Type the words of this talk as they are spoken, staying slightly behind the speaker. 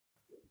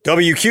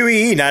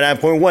WQEE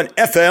 99.1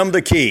 FM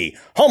The Key,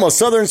 home of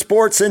Southern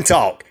sports and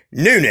talk.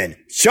 Noonan,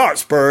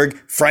 Sharpsburg,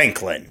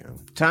 Franklin.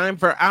 Time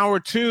for hour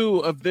 2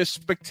 of this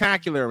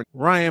spectacular.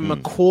 Ryan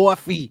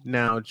McCoffey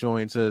now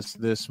joins us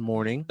this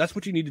morning. That's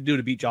what you need to do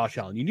to beat Josh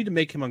Allen. You need to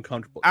make him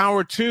uncomfortable.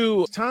 Hour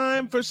 2,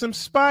 time for some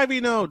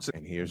Spivey notes.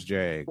 And here's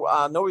Jay. Well,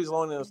 I know he's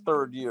only in his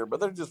third year, but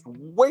they're just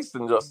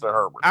wasting Justin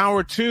Herbert.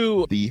 Hour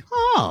 2, the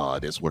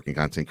hardest working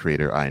content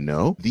creator I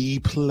know, the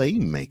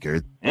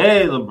playmaker.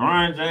 Hey,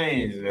 LeBron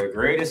James, the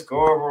greatest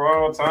scorer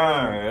of all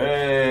time.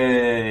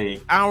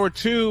 Hey. Hour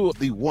 2,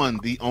 the one,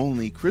 the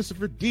only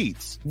Christopher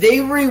Dietz.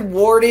 They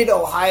rewarded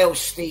Ohio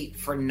State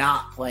for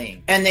not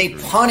playing, and they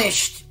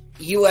punished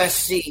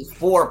USC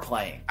for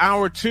playing.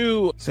 Hour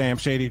 2, Sam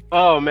Shady.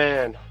 Oh,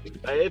 man.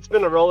 It's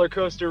been a roller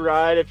coaster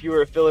ride if you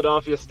were a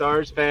Philadelphia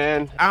Stars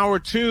fan. Hour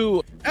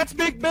 2, that's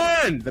Big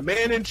Ben, the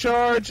man in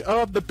charge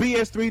of the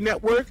BS3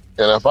 network.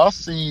 And if I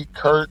see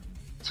Kurt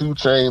 2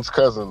 Chainz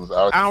Cousins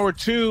out. Hour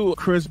 2,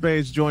 Chris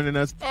Bay's joining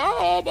us.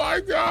 Oh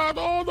my God,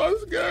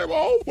 this game.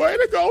 Oh, way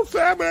to go,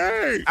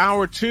 Sammy.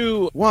 Hour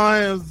 2,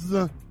 was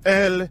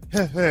El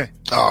Jefe.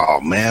 Oh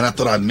man, I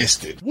thought I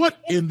missed it. What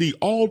in the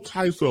all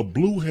types of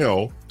blue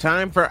hell?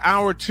 Time for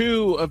hour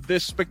 2 of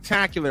this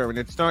spectacular, and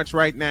it starts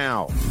right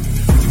now.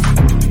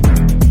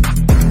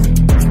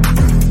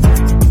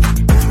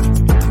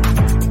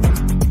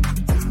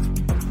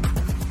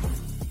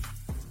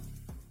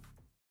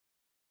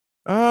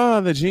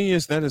 The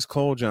genius, that is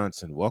Cole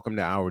Johnson. Welcome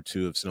to hour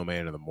 2 of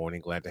Snowman in the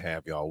Morning. Glad to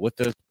have y'all with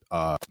us.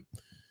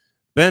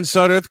 Ben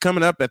Sutterth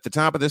coming up at the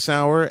top of this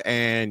hour,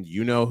 and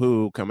you know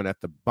who coming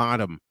at the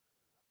bottom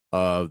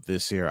of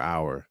this here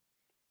hour.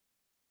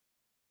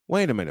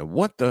 Wait a minute.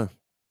 What the?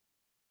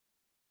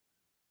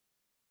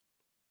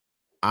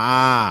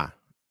 I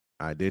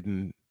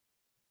didn't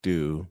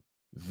do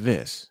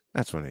this.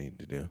 That's what I need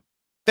to do.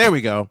 There we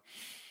go.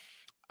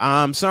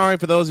 I'm sorry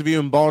for those of you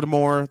in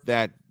Baltimore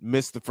that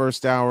missed the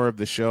first hour of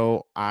the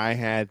show. I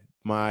had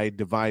my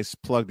device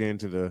plugged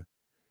into the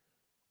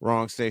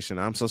wrong station.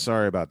 I'm so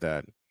sorry about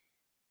that.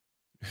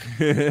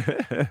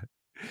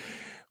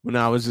 When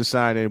I was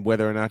deciding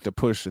whether or not to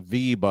push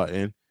the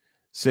button,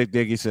 Sick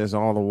Diggy says,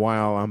 all the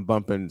while I'm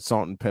bumping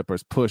Salt and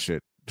Pepper's Push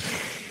It.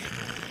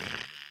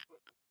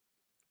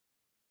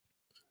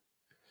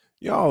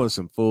 Y'all are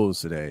some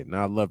fools today, and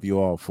I love you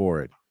all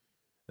for it.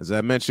 As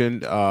I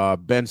mentioned,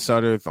 Ben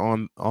Sutterth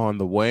on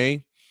the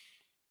way.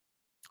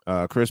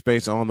 Chris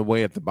Bates on the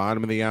way at the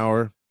bottom of the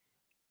hour.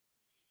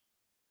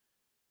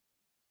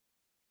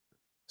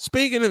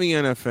 Speaking of the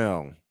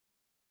NFL,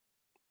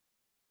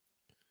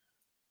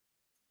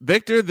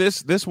 Victor,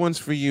 this one's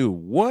for you.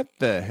 What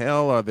the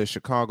hell are the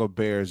Chicago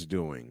Bears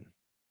doing?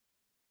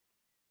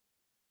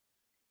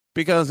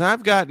 Because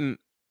I've gotten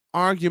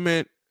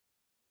argument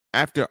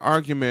after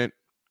argument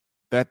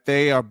that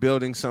they are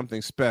building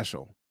something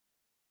special.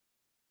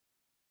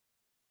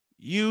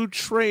 You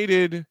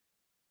traded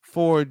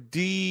for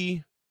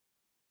DJ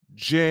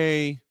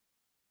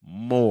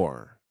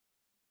Moore.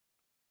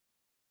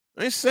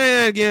 Let me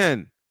say it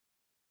again.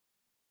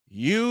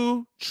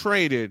 You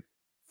traded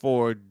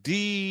for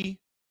DJ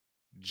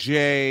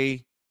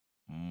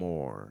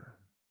Moore.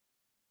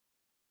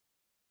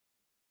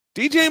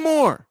 DJ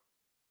Moore.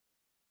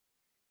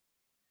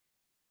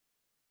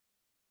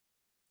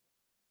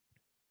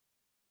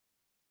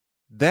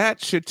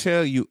 That should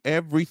tell you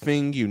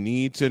everything you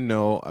need to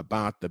know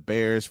about the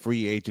Bears'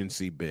 free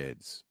agency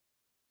bids.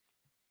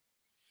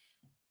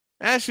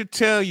 That should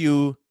tell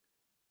you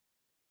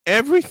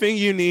everything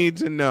you need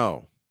to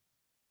know.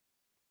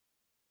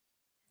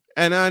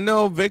 And I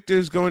know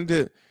Victor's going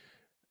to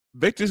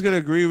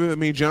agree with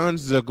me. John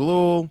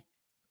Zaglul,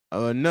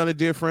 another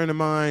dear friend of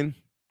mine,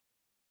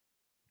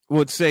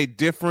 would say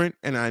different,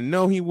 and I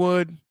know he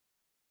would.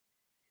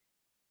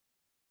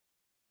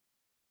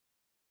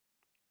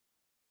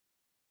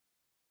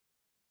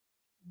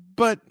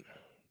 But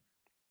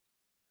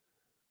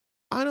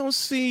I don't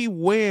see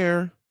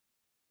where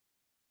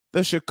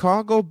the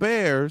Chicago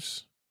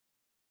Bears,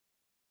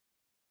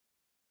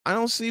 I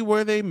don't see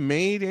where they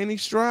made any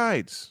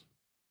strides.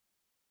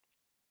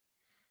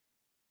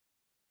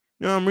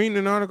 You know, I'm reading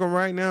an article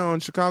right now on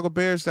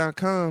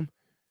ChicagoBears.com.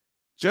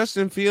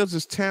 Justin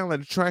Fields'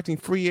 talent attracting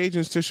free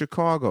agents to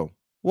Chicago.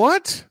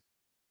 What?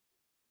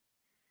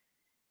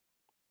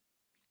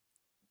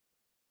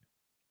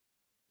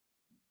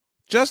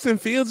 Justin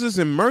Fields'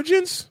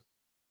 emergence?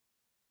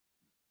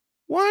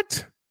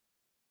 What?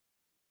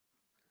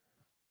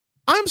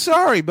 I'm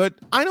sorry, but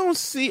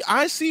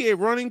I see a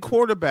running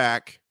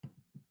quarterback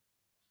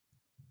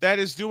that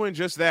is doing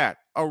just that.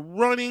 A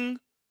running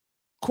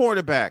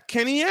quarterback.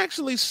 Can he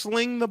actually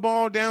sling the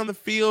ball down the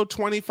field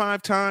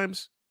 25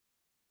 times?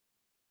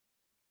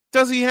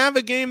 Does he have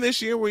a game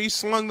this year where he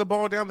slung the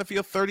ball down the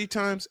field 30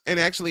 times and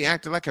actually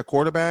acted like a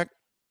quarterback?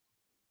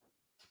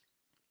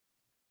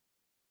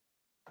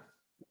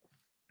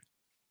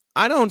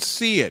 I don't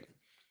see it.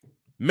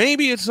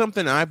 Maybe it's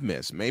something I've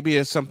missed. Maybe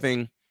it's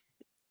something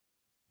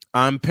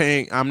I'm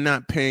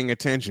not paying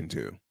attention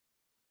to.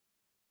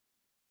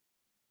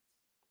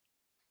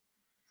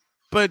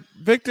 But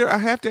Victor, I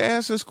have to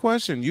ask this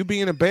question. You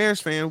being a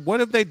Bears fan, what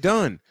have they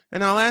done?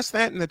 And I'll ask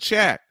that in the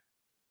chat.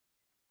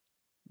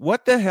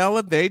 What the hell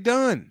have they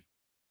done?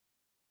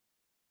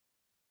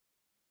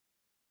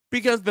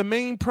 Because the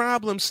main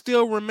problem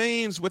still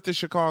remains with the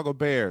Chicago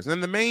Bears.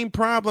 And the main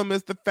problem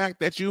is the fact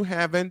that you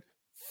haven't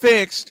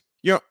fixed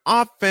your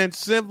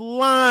offensive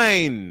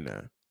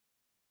line.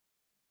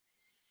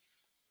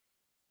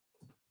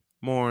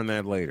 More on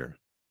that later.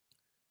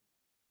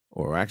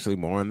 Or actually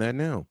more on that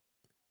now.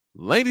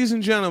 Ladies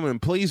and gentlemen,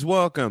 please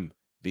welcome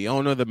the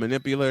owner, the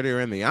manipulator,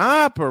 and the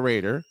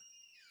operator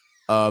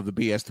of the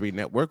BS3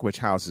 Network, which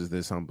houses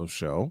this humble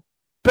show,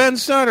 Ben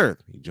Sutter.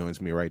 He joins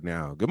me right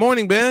now. Good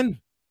morning,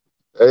 Ben.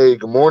 Hey,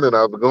 good morning.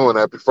 How's it going?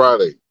 Happy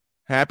Friday.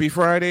 Happy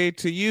Friday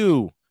to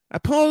you. I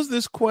posed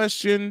this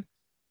question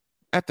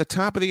at the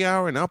top of the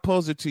hour, and I'll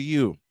pose it to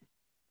you.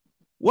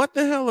 What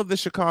the hell have the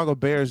Chicago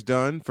Bears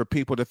done for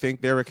people to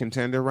think they're a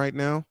contender right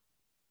now?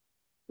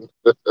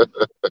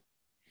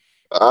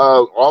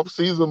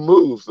 Off-season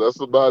moves.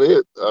 That's about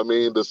it. I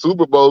mean, the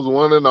Super Bowl's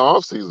won in the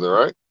off-season,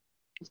 right?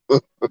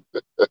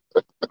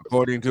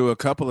 According to a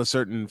couple of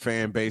certain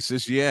fan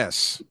bases,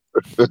 yes.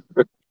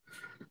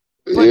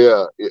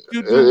 Yeah.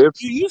 Do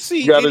you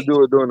see you got to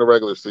do it during the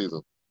regular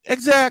season.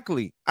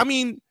 Exactly. I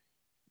mean,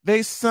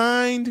 they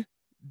signed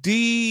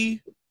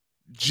DJ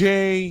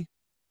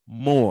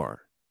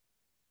Moore.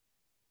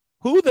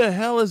 Who the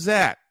hell is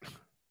that?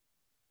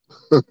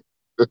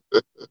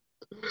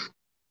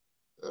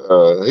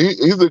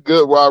 He's a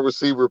good wide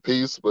receiver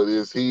piece, but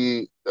is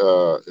he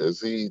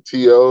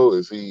T.O.?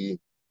 Is he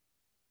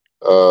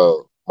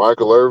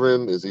Michael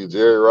Irvin? Is he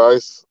Jerry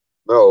Rice?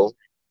 No.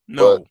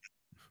 But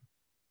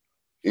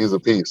he's a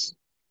piece.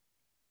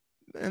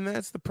 And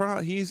that's the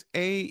problem. He's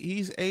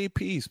a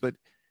piece, but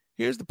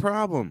here's the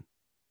problem.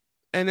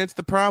 And it's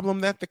the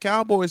problem that the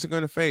Cowboys are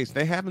going to face.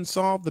 They haven't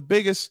solved the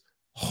biggest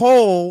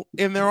hole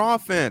in their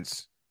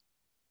offense.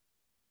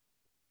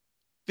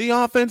 The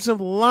offensive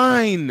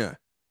line.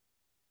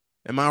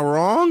 Am I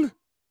wrong?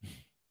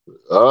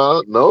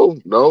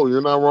 No,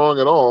 you're not wrong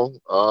at all.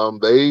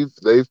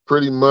 They've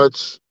pretty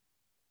much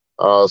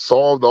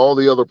solved all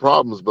the other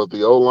problems, but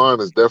the O-line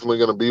is definitely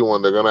going to be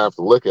one they're going to have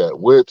to look at,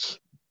 which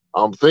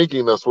I'm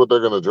thinking that's what they're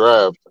going to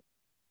draft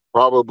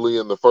probably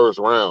in the first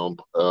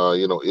round,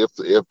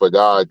 if a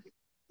guy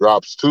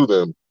drops to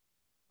them.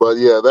 But,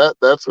 yeah,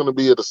 that's going to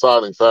be a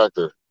deciding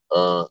factor,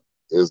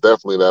 is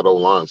definitely that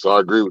O-line. So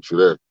I agree with you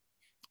there.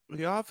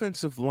 The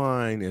offensive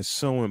line is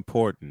so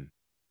important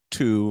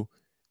to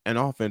an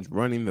offense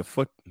running the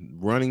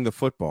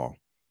football.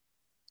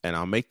 And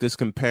I'll make this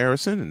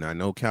comparison, and I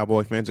know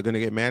Cowboy fans are going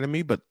to get mad at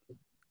me, but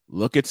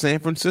look at San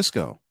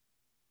Francisco.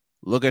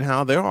 Look at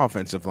how their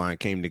offensive line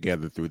came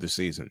together through the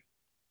season.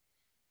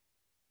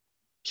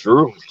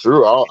 True.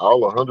 I'll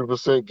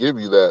 100% give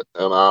you that.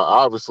 And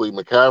obviously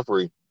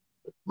McCaffrey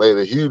made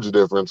a huge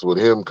difference with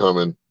him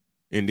coming.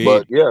 Indeed.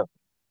 But, yeah.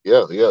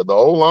 The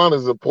O-line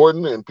is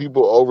important, and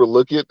people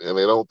overlook it, and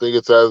they don't think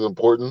it's as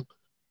important.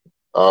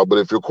 But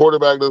if your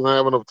quarterback doesn't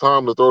have enough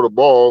time to throw the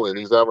ball, and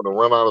he's having to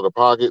run out of the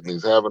pocket, and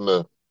he's having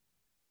to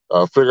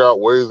figure out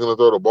where he's going to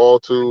throw the ball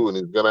to, and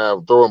he's going to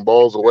have throwing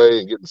balls away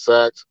and getting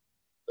sacked,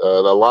 a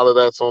lot of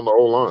that's on the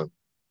O-line.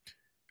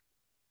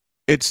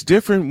 It's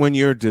different when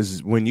you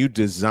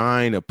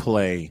design a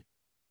play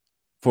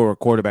for a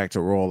quarterback to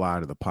roll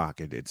out of the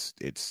pocket.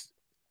 It's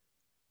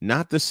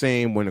not the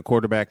same when a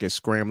quarterback is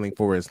scrambling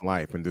for his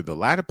life. And through the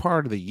latter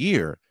part of the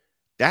year,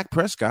 Dak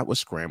Prescott was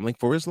scrambling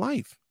for his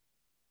life.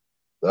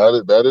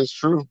 That is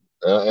true.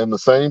 And the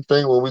same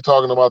thing when we're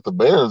talking about the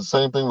Bears, the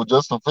same thing with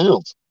Justin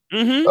Fields.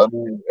 Mm-hmm. I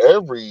mean,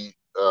 every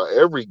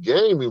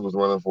game he was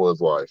running for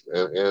his life.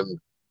 And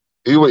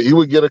he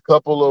would get a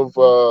couple of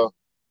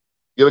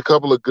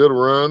good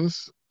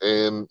runs,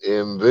 and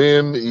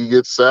then he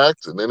gets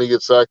sacked, and then he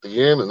gets sacked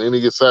again, and then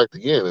he gets sacked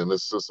again. And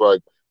it's just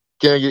like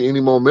can't get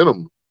any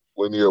momentum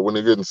when you're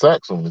getting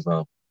sacked some of the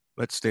time.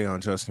 Let's stay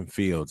on Justin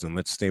Fields and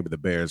let's stay with the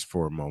Bears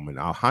for a moment.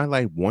 I'll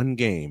highlight one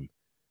game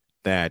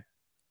that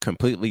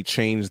completely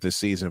changed the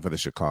season for the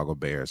Chicago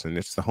Bears, and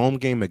it's the home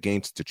game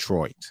against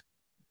Detroit.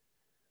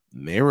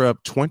 They were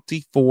up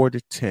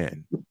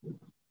 24-10.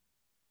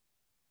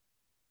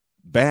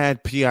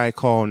 Bad PI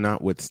call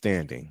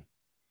notwithstanding.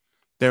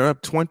 They're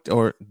up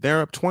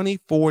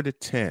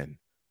 24-10.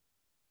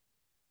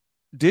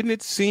 Didn't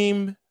it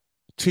seem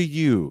to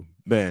you,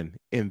 Ben,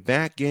 in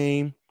that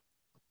game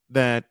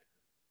that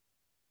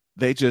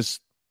they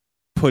just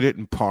put it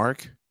in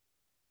park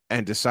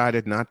and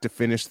decided not to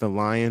finish the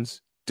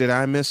Lions? Did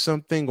I miss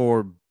something,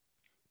 or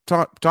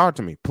talk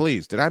to me,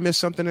 please? Did I miss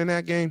something in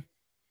that game?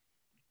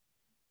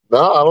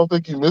 No, I don't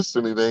think you missed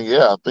anything.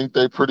 Yeah, I think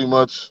they pretty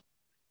much,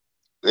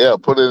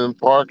 put it in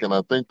park, and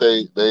I think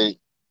they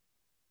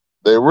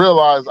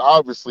realized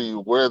obviously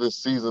where this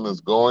season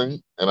is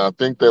going, and I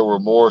think they were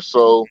more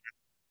so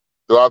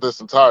throughout this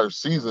entire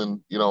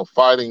season,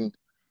 fighting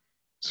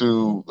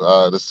to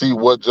see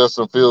what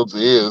Justin Fields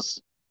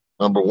is,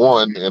 number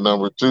one, and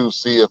number two,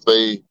 see if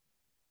they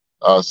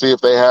have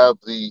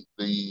the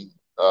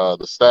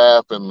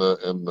staff and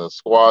the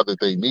squad that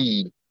they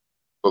need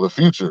for the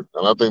future.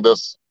 And I think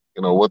that's,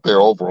 what their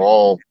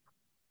overall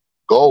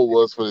goal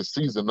was for this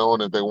season, knowing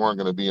that they weren't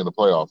going to be in the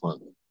playoff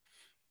hunt.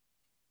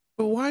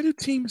 But why do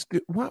teams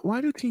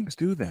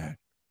do that?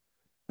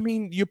 I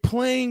mean, you're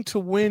playing to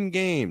win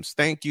games.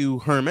 Thank you,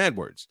 Herm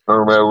Edwards.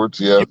 Herm Edwards,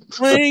 yeah. You're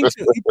playing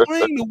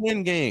to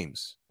win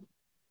games.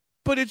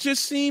 But it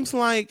just seems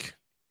like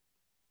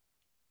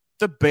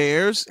the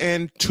Bears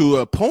and, to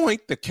a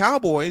point, the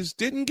Cowboys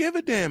didn't give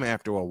a damn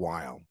after a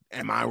while.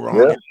 Am I wrong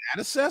in that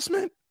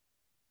assessment?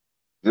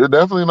 You're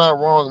definitely not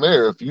wrong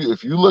there.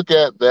 If you look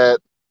at that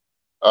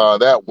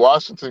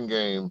Washington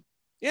game,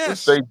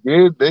 yes, they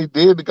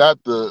did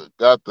got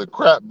the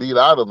crap beat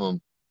out of them,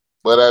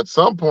 but at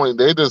some point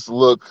they just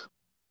look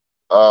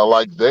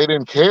like they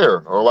didn't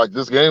care, or like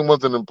this game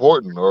wasn't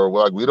important, or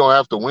like we don't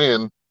have to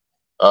win.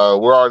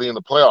 We're already in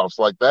the playoffs.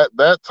 Like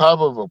that type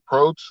of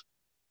approach,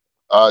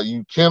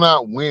 you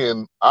cannot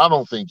win. I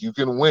don't think you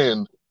can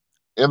win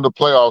in the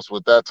playoffs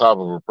with that type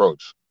of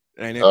approach.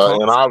 And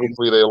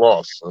obviously they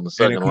lost in the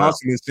second round. And it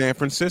cost them in San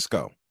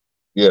Francisco.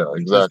 Yeah,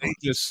 exactly.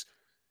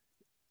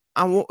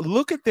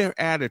 Look at their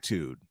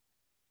attitude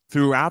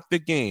throughout the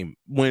game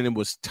when it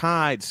was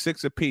tied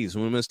 6 apiece,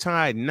 when it was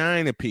tied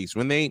 9 apiece,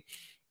 when they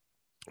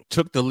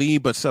took the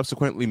lead but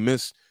subsequently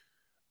missed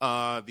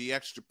the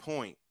extra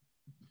point.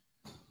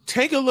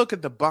 Take a look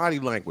at the body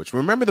language.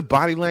 Remember the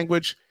body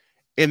language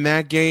in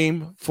that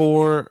game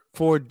for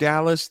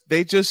Dallas?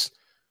 They just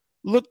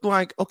looked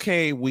like,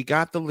 okay, we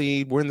got the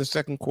lead. We're in the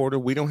second quarter.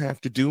 We don't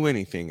have to do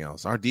anything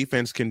else. Our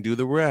defense can do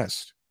the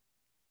rest.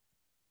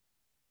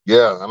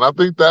 Yeah, and I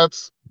think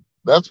that's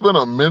been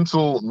a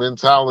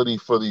mentality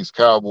for these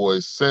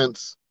Cowboys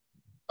since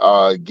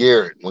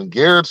Garrett. When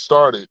Garrett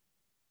started,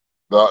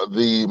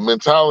 the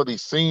mentality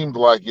seemed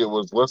like it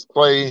was, let's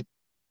play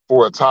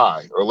for a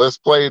tie, or let's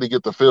play to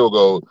get the field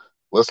goal.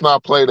 Let's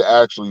not play to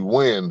actually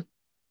win.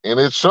 And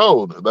it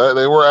showed that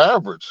they were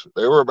average.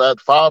 They were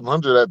about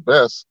 500 at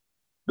best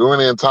during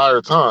the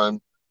entire time.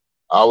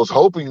 I was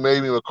hoping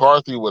maybe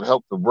McCarthy would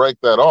help to break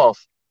that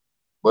off,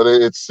 but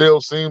it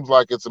still seems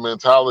like it's a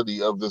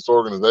mentality of this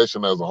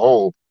organization as a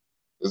whole,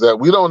 is that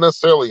we don't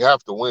necessarily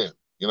have to win.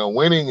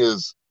 Winning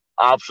is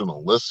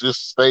optional. Let's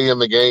just stay in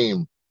the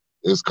game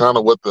is kind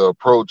of what the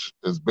approach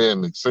has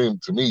been, it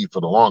seemed to me, for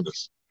the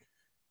longest.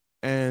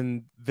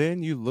 And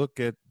then you look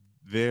at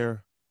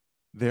their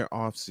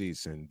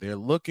offseason. They're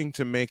looking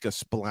to make a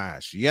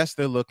splash. Yes,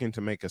 they're looking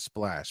to make a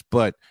splash,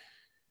 but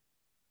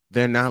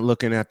they're not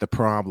looking at the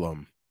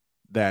problem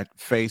that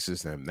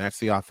faces them. That's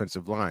the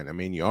offensive line. I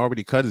mean, you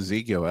already cut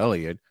Ezekiel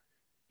Elliott.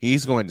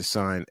 He's going to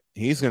sign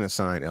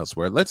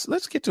elsewhere.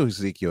 Let's get to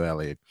Ezekiel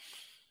Elliott.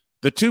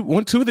 Two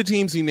of the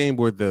teams he named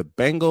were the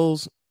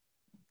Bengals,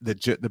 the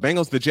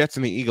Bengals, the Jets,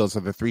 and the Eagles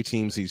are the 3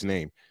 teams he's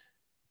named.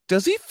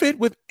 Does he fit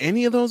with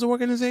any of those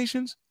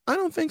organizations? I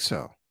don't think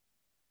so.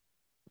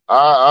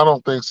 I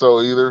don't think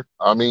so either.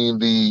 I mean,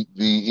 the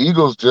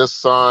Eagles just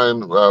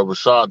signed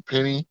Rashad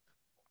Penny.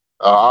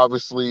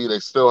 Obviously, they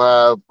still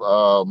have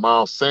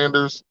Miles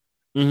Sanders.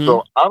 Mm-hmm.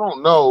 So I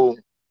don't know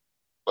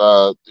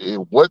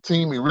what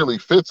team he really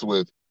fits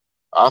with.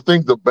 I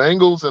think the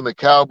Bengals and the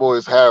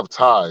Cowboys have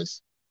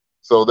ties.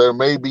 So that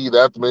may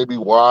be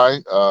why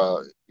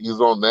he's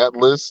on that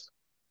list.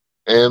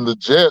 And the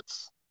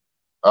Jets,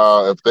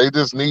 if they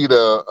just need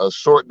a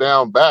short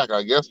down back,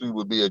 I guess we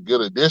would be a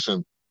good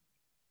addition.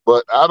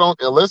 But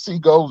unless he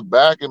goes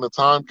back in the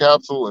time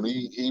capsule and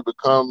he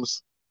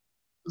becomes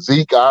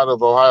Zeke out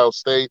of Ohio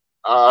State,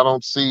 I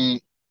don't see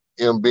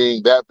him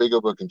being that big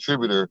of a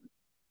contributor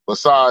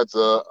besides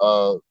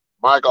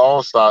Mike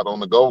Allstott on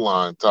the goal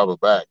line type of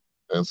back.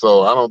 And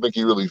so I don't think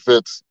he really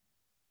fits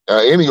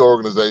any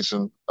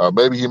organization.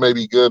 Maybe he may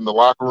be good in the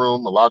locker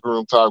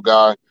room type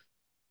guy,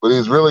 but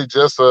he's really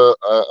just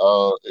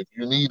if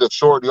you need a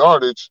short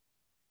yardage,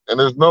 and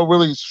there's no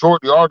really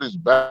short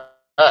yardage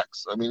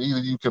backs. I mean, either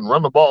you can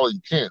run the ball or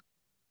you can't.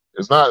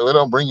 They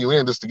don't bring you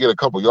in just to get a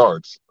couple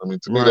yards. I mean,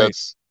 to me,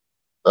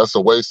 that's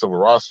a waste of a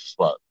roster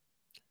spot.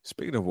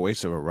 Speaking of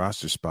waste of a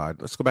roster spot,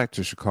 let's go back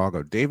to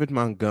Chicago. David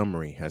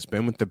Montgomery has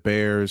been with the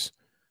Bears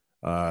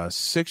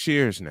 6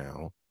 years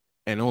now,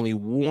 and only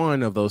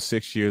one of those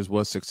 6 years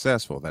was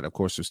successful. That, of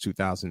course, was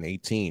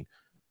 2018.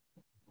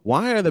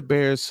 Why are the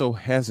Bears so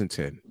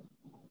hesitant,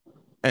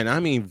 and I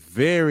mean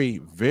very,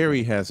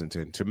 very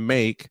hesitant, to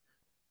make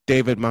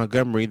David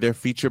Montgomery their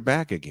feature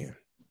back again?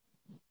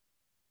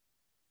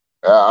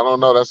 I don't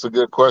know. That's a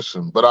good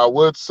question. But I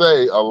would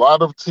say a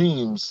lot of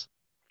teams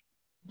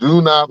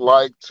do not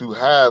like to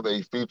have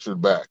a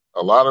featured back.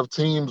 A lot of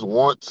teams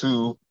want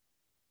to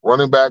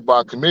running back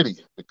by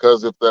committee,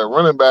 because if that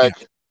running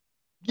back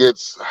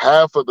gets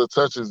half of the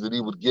touches that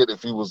he would get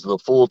if he was the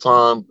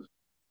full-time,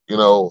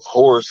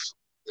 horse,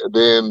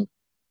 then,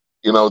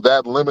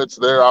 that limits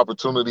their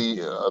opportunity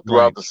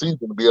throughout the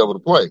season to be able to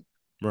play.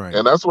 Right.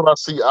 And that's what I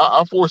see.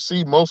 I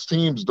foresee most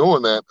teams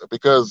doing that,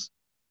 because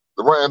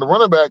the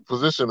running back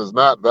position is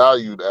not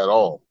valued at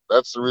all.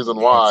 That's the reason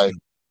why,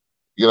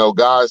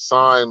 guys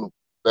sign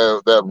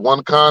that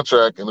one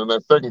contract, and then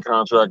that second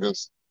contract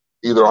is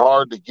either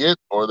hard to get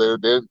or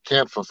they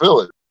can't fulfill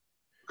it,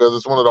 because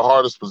it's one of the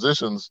hardest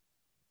positions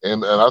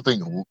and I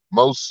think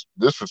most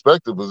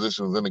disrespected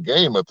positions in the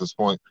game at this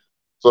point.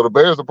 So the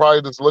Bears are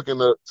probably just looking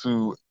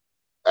to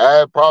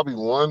add probably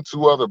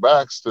 1-2 other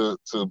backs to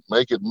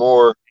make it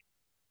more,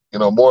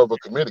 more of a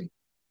committee.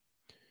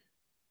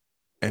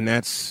 And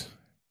that's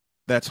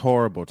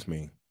horrible to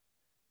me,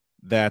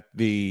 that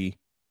the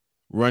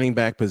running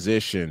back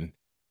position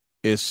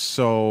is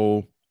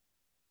so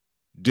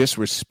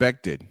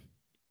disrespected.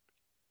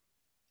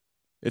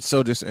 It's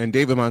so and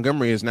David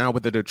Montgomery is now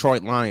with the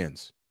Detroit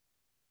Lions.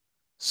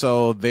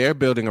 So they're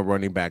building a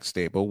running back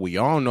stable. We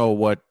all know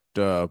what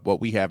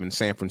we have in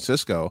San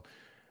Francisco.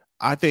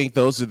 I think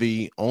those are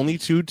the only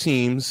two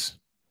teams,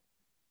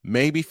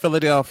 maybe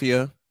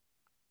Philadelphia,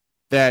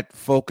 that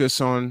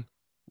focus on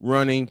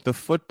running the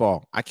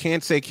football. I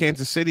can't say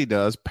Kansas City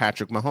does.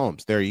 Patrick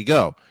Mahomes. There you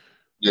go.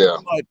 Yeah.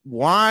 But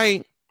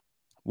why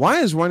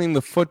is running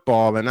the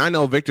football, and I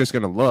know Victor's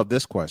going to love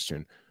this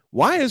question,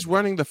 why is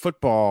running the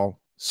football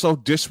so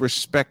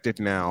disrespected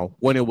now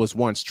when it was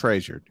once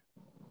treasured?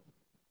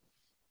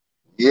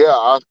 Yeah,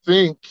 I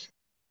think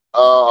a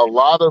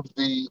lot of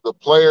the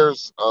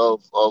players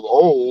of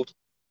old,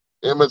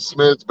 Emmitt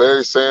Smith,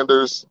 Barry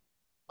Sanders,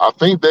 I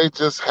think they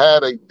just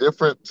had a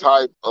different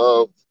type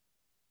of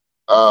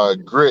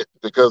grit,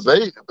 because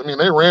they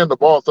ran the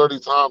ball 30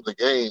 times a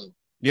game.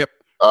 Yep.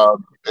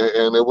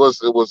 And it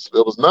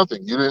was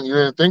nothing. You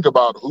didn't think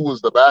about who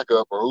was the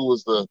backup or who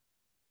was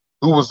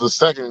the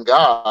second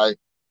guy.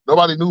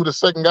 Nobody knew who the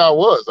second guy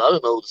was. I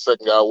didn't know who the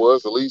second guy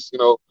was. At least,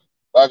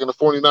 back in the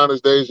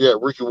 49ers days, you had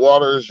Ricky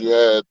Waters, you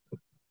had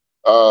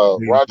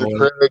Roger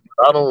Craig.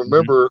 I don't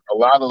remember a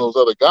lot of those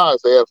other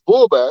guys. They had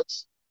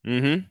fullbacks.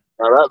 Mm-hmm.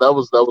 Now that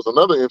was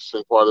another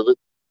interesting part of it.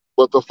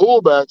 But the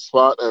fullback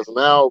spot has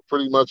now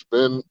pretty much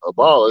been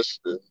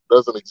abolished. It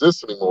doesn't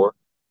exist anymore.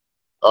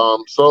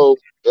 So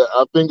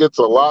I think it's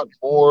a lot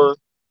more,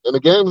 and the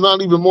game's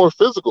not even more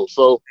physical.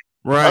 So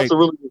that's a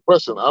really good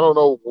question. I don't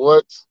know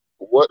what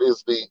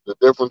is the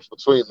difference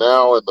between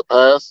now and the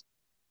past.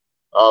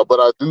 But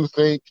I do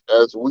think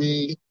as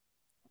we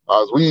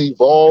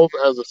evolve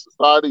as a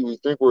society, we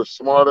think we're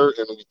smarter,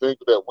 and we think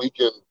that we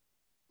can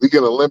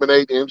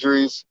eliminate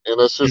injuries, and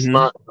that's just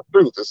not the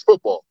truth. It's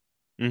football.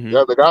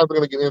 Yeah, the guys are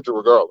going to get injured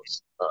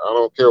regardless. I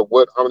don't care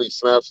how many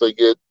snaps they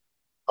get,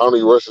 how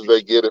many rushes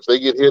they get. If they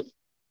get hit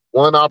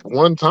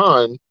one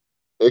time,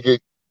 it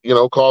could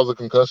cause a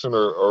concussion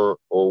or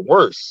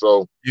worse.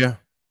 So yeah,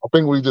 I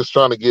think we're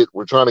trying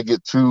to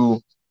get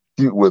too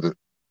cute with it.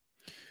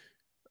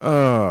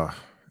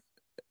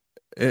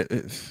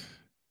 It's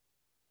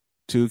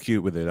too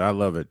cute with it. I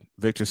love it.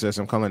 Victor says,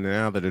 I'm calling it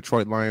now. The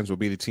Detroit Lions will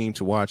be the team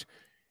to watch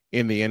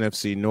in the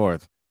NFC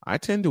North. I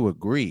tend to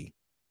agree.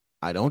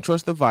 I don't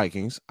trust the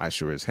Vikings. I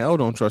sure as hell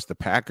don't trust the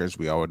Packers.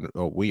 We all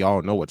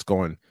know what's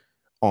going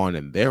on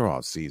in their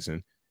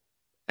offseason.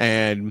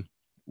 And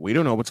we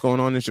don't know what's going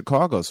on in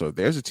Chicago. So if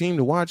there's a team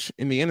to watch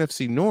in the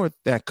NFC North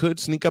that could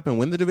sneak up and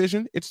win the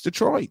division, it's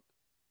Detroit.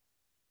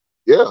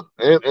 Yeah,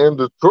 and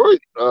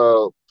Detroit,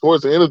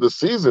 towards the end of the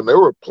season, they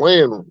were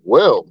playing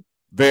well.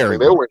 They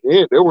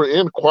were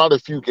in quite a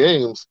few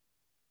games.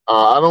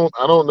 I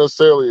don't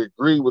necessarily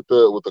agree with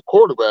the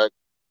quarterback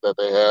that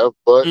they have,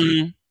 but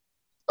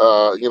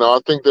I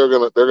think they're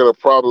gonna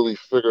probably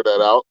figure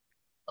that out.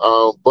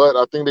 But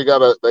I think they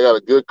got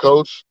a good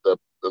coach and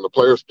the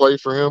players play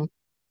for him.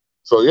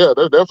 So yeah,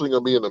 they're definitely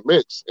gonna be in the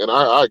mix. And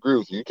I agree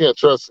with you. You can't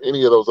trust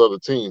any of those other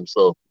teams.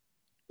 So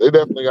they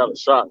definitely got a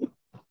shot,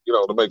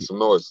 to make some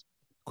noise.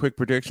 Quick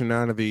prediction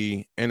out of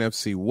the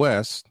NFC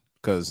West,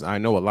 because I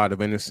know a lot of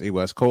NFC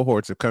West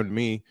cohorts have come to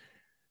me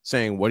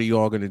saying, what are you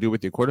all going to do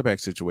with your quarterback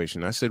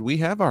situation? I said, we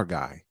have our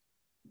guy.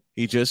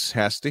 He just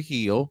has to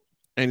heal,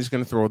 and he's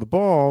going to throw the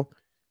ball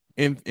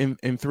in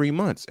 3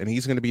 months. And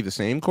he's going to be the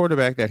same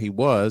quarterback that he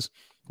was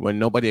when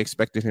nobody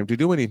expected him to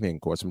do anything.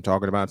 Of course, I'm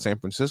talking about San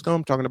Francisco.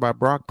 I'm talking about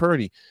Brock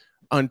Purdy.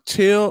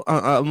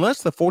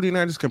 Unless the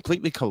 49ers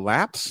completely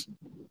collapse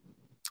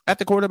at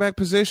the quarterback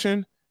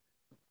position,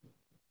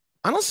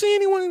 I don't see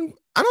anyone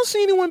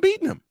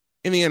beating him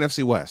in the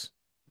NFC West.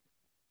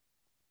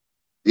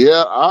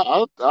 Yeah,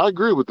 I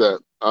agree with that.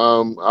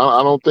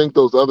 I don't think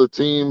those other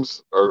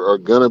teams are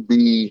going to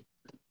be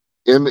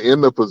in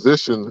the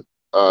position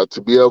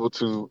to be able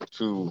to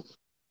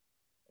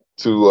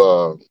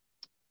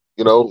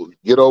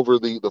get over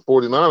the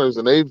 49ers,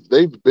 and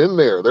they've been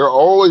there. They're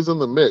always in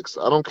the mix.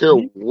 I don't care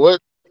what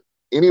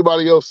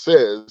anybody else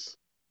says.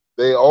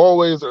 They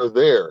always are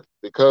there,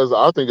 because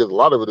I think a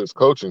lot of it is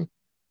coaching.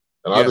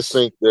 And I just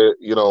think that,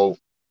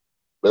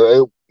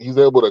 he's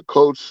able to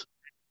coach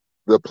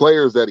the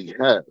players that he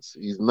has.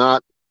 He's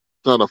not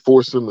trying to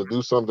force them to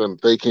do something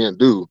that they can't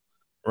do.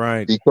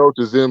 Right. He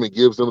coaches them and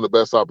gives them the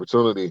best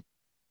opportunity.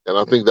 And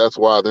I think that's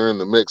why they're in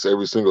the mix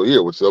every single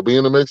year, which they'll be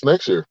in the mix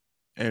next year.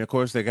 And, of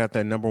course, they got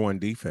that number one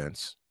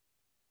defense.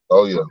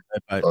 Oh, yeah.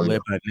 Led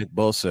by Nick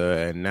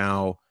Bosa. And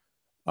now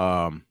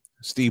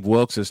Steve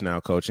Wilkes is now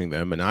coaching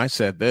them. And I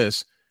said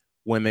this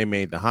when they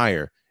made the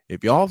hire.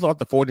 If y'all thought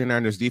the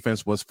 49ers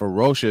defense was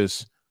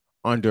ferocious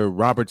under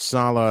Robert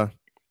Saleh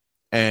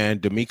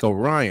and DeMeco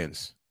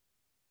Ryans,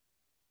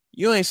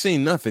 you ain't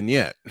seen nothing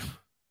yet.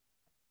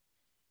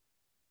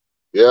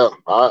 Yeah,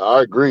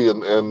 I agree.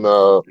 And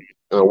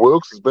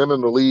Wilkes has been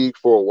in the league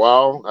for a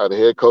while at a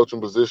head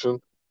coaching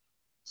position.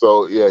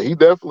 So yeah, he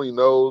definitely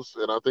knows,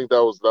 and I think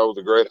that was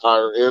a great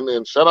hire.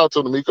 And shout out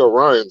to D'Amico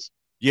Ryans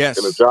and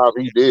the Yes. job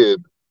he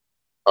did.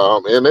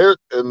 And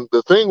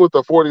the thing with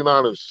the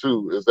 49ers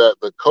too is that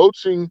the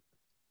coaching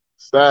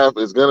staff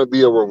is going to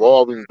be a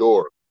revolving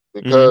door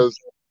Mm-hmm. because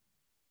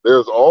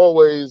there's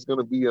always going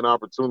to be an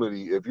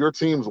opportunity if your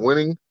team's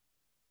winning,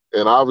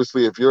 and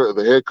obviously if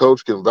the head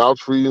coach can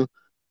vouch for you,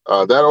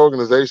 that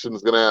organization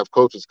is going to have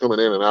coaches coming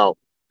in and out,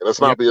 and that's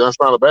Yep.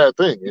 not a bad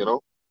thing, you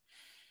know.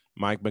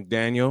 Mike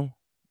McDaniel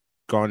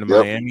going to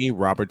Yep. Miami,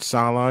 Robert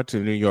Saleh to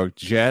the New York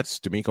Jets,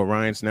 D'Amico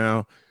Ryans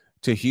now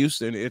to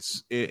Houston.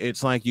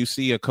 It's like you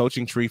see a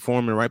coaching tree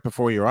forming right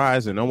before your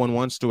eyes, and no one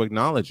wants to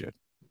acknowledge it.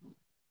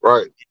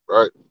 Right.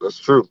 That's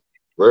true.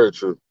 Very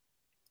true.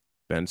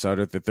 Ben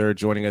Sutter III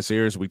joining us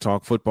here as we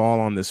talk football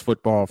on this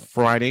Football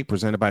Friday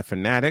presented by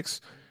Fanatics.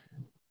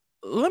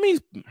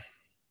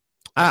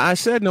 I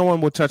said no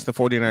one would touch the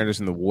 49ers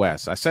in the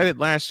West. I said it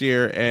last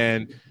year,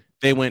 and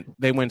they went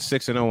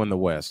 6-0 in the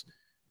West.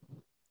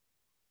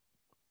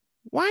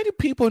 Why do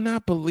people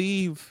not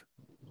believe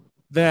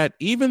that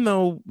even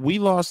though we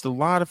lost a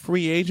lot of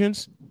free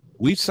agents,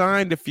 we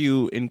signed a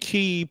few in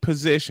key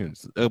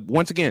positions?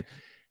 Once again,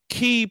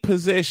 key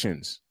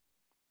positions.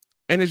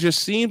 And it just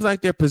seems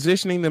like they're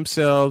positioning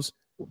themselves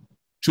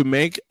to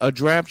make a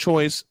draft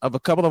choice of a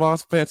couple of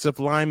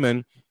offensive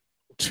linemen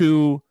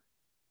to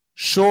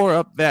shore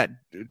up that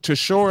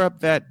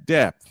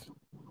depth.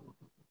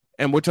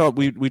 And we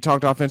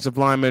talked offensive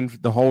linemen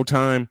the whole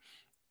time.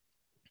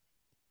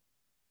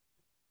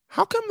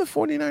 How come the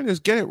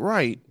 49ers get it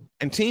right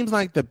and teams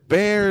like the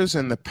Bears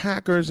and the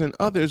Packers and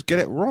others get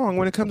it wrong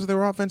when it comes to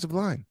their offensive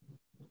line?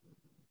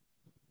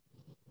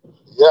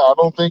 Yeah, I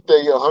don't think they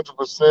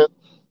 100%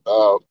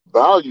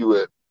 value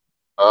it.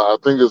 I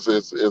think it's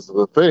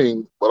the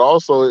thing, but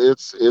also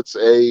it's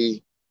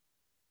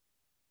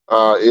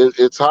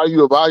how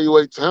you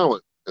evaluate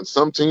talent, and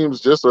some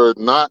teams just are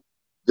not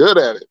good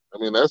at it. I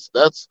mean,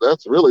 that's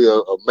really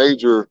a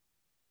major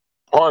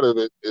part of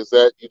it is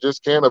that you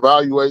just can't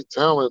evaluate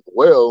talent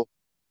well,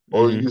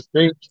 or you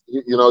think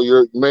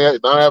you may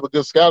not have a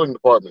good scouting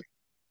department.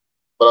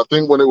 But I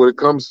think when it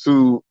comes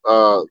to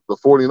the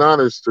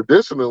 49ers,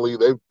 traditionally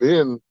they've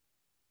been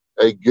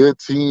a good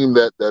team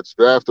that's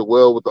drafted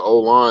well with the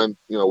O-line.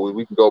 You know,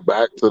 we can go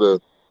back to the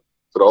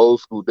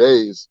old school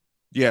days.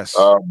 Yes.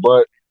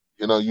 But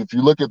if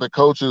you look at the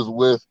coaches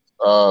with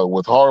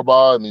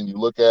Harbaugh, and then you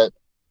look at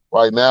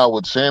right now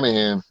with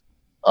Shanahan,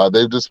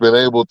 they've just been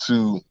able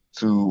to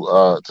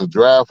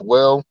draft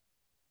well.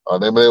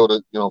 They've been able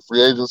to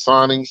free agent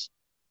signings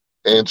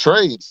and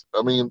trades.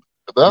 I mean,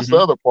 that's the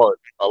other part.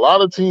 A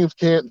lot of teams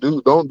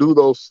don't do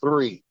those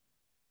three,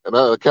 and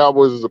the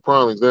Cowboys is a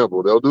prime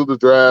example. They'll do the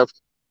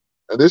draft,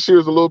 and this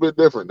year's a little bit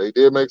different. They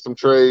did make some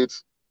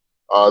trades.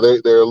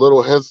 They're a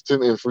little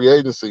hesitant in free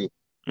agency,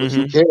 but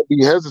you can't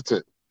be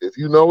hesitant. If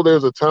you know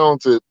there's a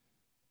talented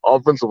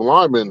offensive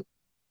lineman,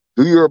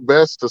 do your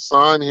best to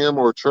sign him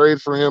or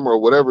trade for him or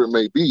whatever it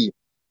may be.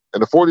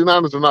 And the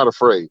 49ers are not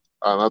afraid.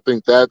 And I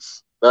think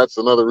that's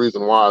another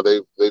reason why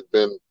they've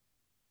been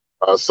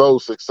so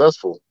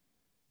successful.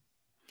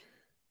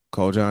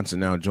 Cole Johnson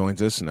now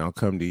joins us, and I'll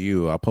come to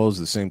you. I'll pose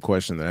the same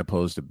question that I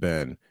posed to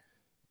Ben.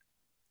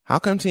 How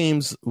come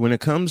teams, when it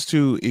comes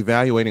to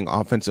evaluating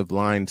offensive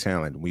line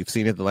talent, we've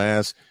seen it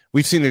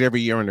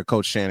every year under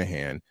Coach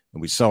Shanahan,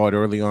 and we saw it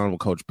early on with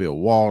Coach Bill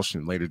Walsh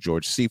and later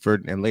George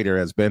Seifert, and later,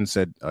 as Ben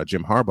said,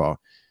 Jim Harbaugh.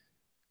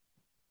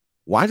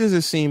 Why does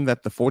it seem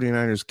that the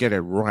 49ers get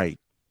it right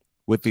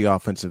with the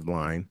offensive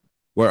line,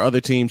 where other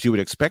teams you would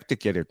expect to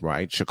get it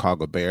right,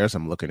 Chicago Bears,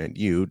 I'm looking at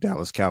you,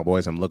 Dallas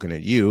Cowboys, I'm looking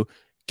at you,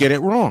 get it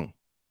wrong?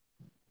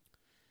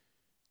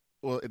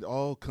 Well, it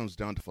all comes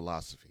down to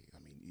philosophy. I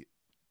mean,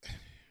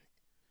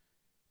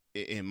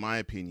 in my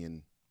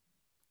opinion,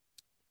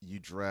 you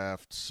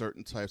draft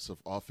certain types of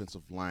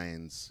offensive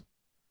lines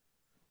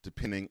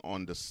depending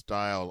on the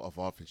style of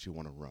offense you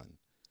want to run.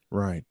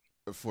 Right.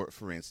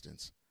 For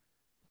instance,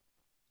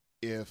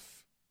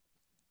 if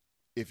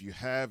you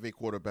have a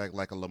quarterback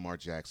like a Lamar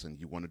Jackson,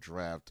 you want to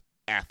draft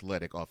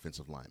athletic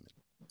offensive linemen.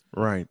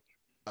 Right.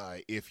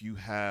 If you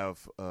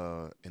have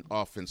an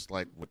offense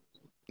like what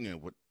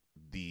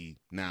the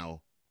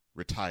now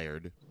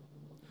retired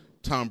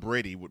Tom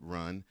Brady would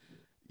run,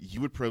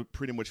 you would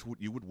pretty much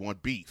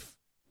want beef.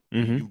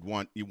 You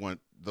want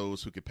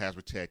those who could pass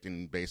protect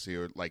and basically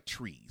are like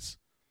trees,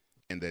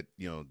 and that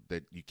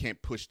you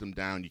can't push them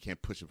down, you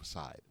can't push them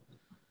aside.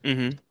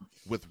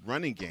 With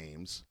running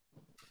games,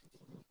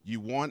 you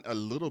want a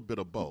little bit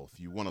of both.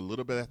 You want a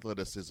little bit of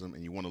athleticism,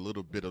 and you want a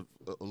little bit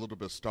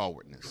of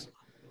stalwartness.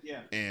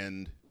 Yeah.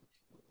 And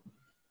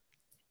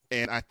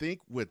I think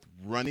with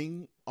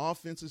running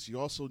offenses, you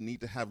also need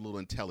to have a little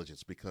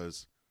intelligence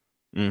because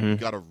you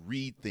got to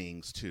read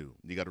things too.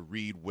 You got to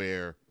read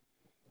where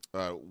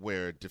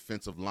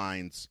defensive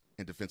lines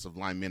and defensive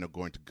linemen are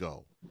going to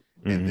go,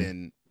 and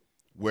then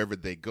wherever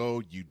they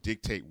go, you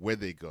dictate where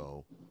they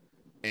go,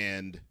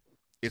 and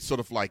it's sort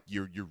of like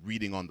you're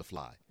reading on the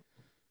fly.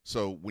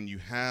 So when you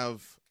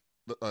have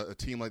a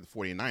team like the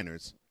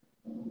 49ers,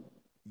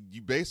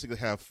 you basically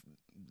have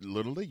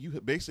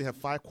basically have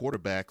 5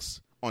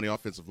 quarterbacks on the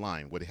offensive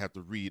line where they have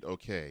to read,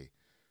 okay,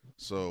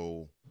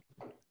 so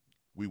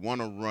we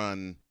want to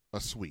run a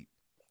sweep.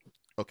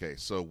 Okay,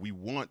 so we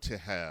want to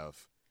have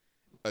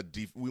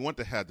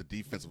the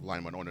defensive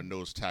lineman on the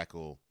nose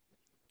tackle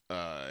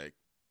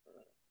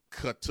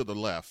cut to the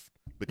left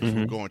because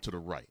we're going to the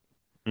right.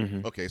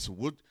 Okay, so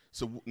we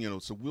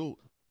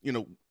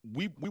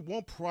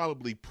won't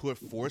probably put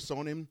force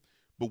on him,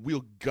 but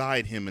we'll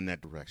guide him in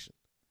that direction.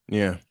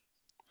 Yeah.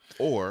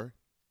 Or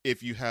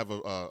if you have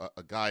a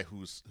guy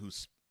who's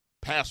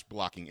pass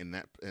blocking in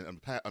that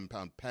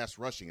pass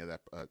rushing at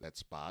that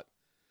spot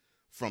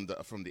from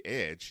the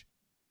edge,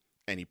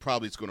 and he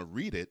probably is going to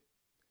read it,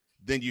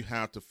 then you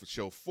have to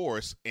show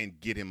force and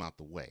get him out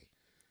the way.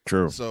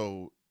 True.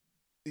 So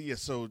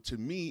to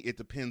me, it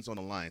depends on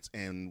the lines.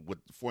 And with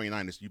the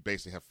 49ers, you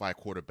basically have 5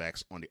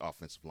 quarterbacks on the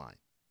offensive line.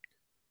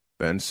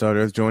 Ben Sutter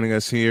is joining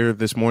us here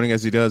this morning,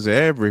 as he does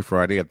every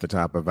Friday at the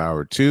top of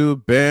hour 2.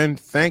 Ben,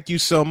 thank you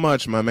so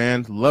much, my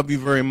man. Love you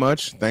very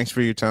much. Thanks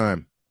for your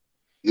time.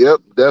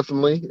 Yep,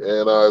 definitely.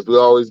 And as we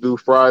always do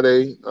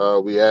Friday,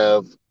 we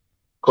have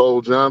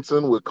Cole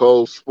Johnson with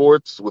Cole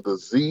Sports with a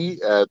Z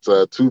at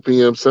 2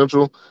 p.m.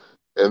 Central.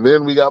 And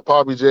then we got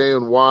Poppy J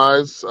and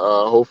Wise.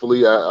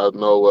 Hopefully, I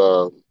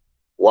know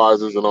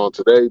Wise isn't on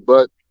today,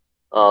 but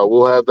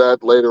we'll have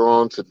that later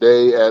on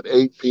today at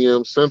 8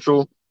 p.m.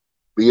 Central.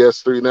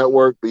 BS3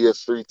 Network,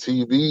 BS3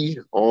 TV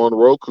on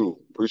Roku.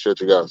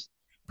 Appreciate you guys.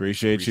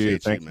 Appreciate you.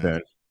 Thanks, man.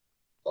 Ben.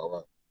 All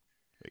right.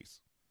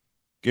 Peace.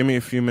 Give me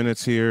a few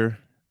minutes here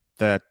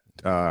that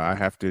I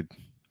have to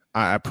 –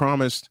 I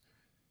promised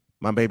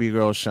my baby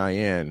girl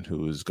Cheyenne,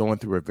 who is going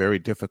through a very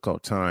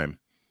difficult time,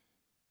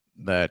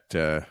 that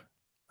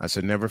I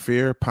said, never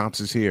fear, Pops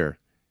is here.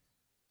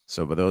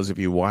 So for those of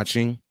you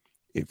watching,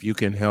 if you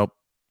can help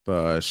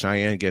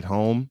Cheyenne get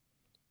home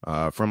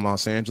from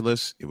Los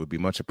Angeles, it would be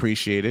much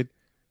appreciated.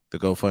 The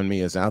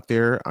GoFundMe is out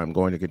there. I'm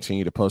going to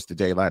continue to post the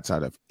daylights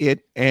out of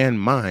it and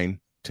mine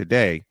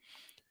today.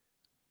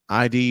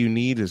 ID you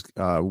need is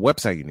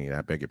website you need,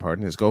 I beg your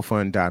pardon, is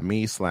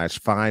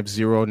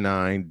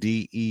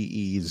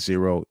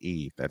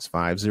gofund.me/509DEE0E. That's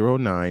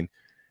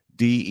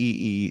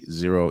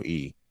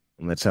 509DEE0E.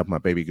 And let's help my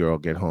baby girl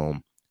get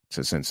home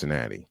to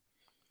Cincinnati.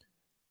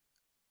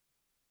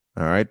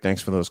 All right.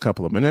 Thanks for those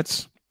couple of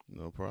minutes.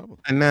 No problem.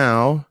 And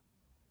now,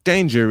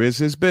 danger is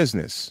his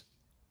business.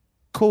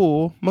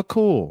 Cool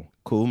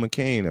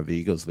McCain of the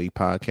Eagles League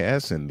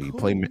podcast and the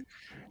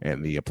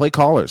Play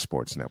Caller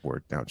Sports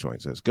Network now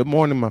joins us. Good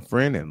morning, my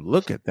friend, and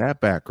look at that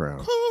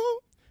background.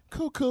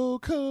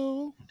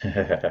 Cool.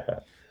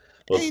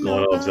 What's Ain't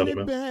going on, nobody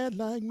gentlemen? bad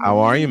like How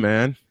are you,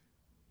 man?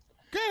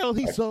 Girl,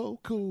 he's so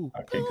cool.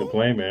 I can't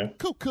complain, man.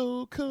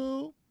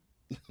 Cool.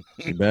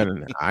 You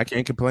better. I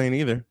can't complain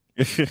either.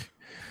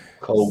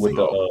 Cole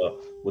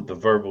with the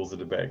verbals in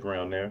the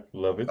background there.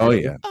 Love it. Oh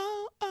yeah.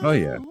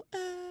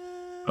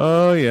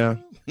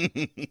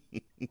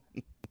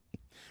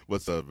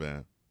 What's up,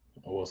 man?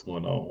 What's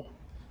going on?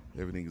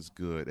 Everything is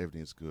good.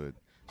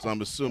 So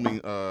I'm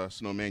assuming,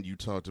 Snowman, you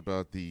talked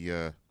about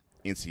the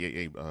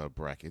NCAA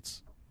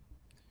brackets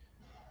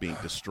being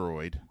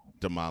destroyed,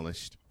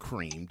 demolished,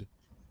 creamed.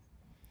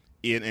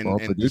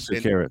 Purdue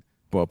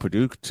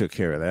took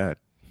care of that.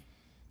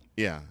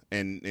 Yeah,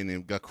 and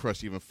it got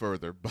crushed even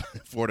further by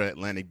Florida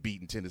Atlantic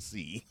beating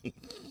Tennessee.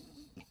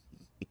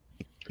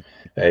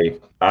 Hey,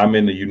 I'm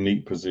in a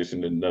unique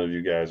position that none of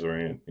you guys are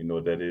in. You know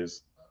what that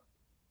is?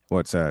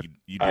 What's that?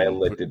 I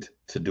elected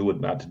to do it,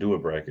 not to do a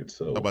bracket.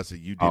 So I'm about to say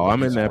you did.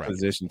 I'm in that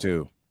position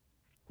too.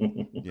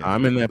 Yeah,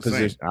 I'm in that same.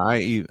 position.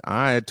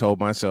 I had told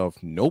myself,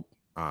 nope,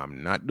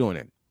 I'm not doing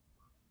it.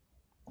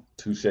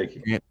 Too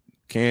shaky.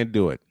 Can't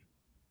do it.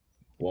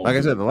 Won't Like I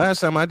do said, it. the last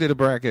time I did a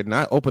bracket, and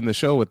I opened the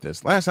show with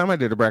this. Last time I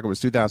did a bracket was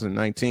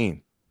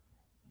 2019.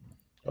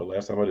 The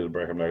last time I did a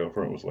bracket, I'm not going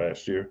front, was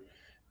last year.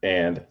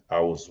 And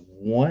I was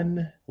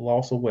one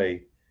loss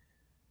away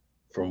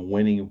from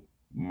winning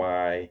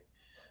my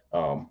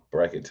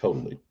bracket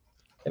totally.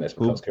 And that's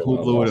because Who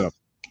blew it up?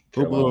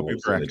 Who blew up your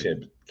Carolina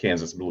bracket?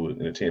 Kansas blew it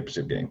in the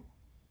championship game.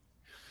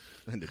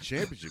 In the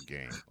championship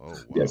game. Oh, wow.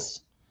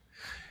 Yes.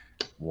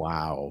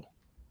 Wow.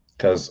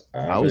 Because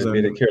I was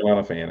a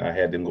Carolina fan. I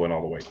had them going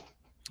all the way.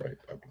 Right.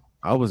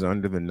 I was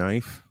under the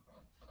knife.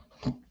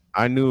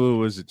 I knew it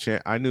was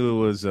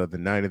the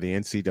night of the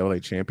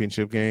NCAA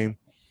championship game.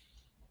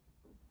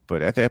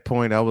 But at that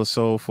point, I was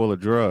so full of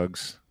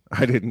drugs,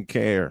 I didn't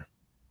care.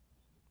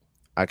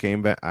 I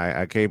came back.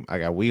 I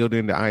got wheeled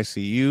into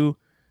ICU.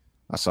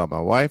 I saw my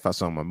wife. I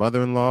saw my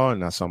mother-in-law,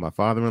 and I saw my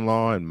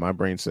father-in-law. And my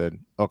brain said,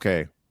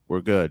 "Okay,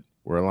 we're good.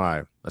 We're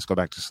alive. Let's go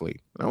back to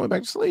sleep." And I went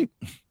back to sleep.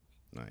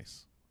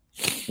 Nice.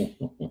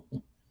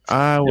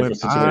 I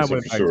went back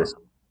for sure.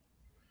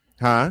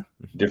 Huh?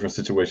 Different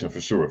situation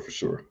for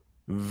sure.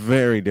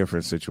 Very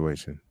different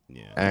situation.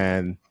 Yeah.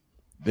 And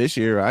this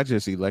year, I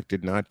just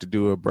elected not to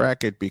do a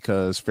bracket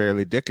because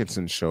Fairleigh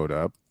Dickinson showed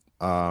up.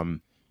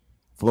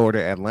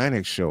 Florida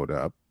Atlantic showed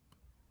up.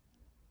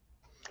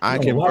 I a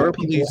can lot of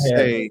verbally people had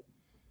say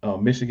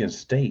Michigan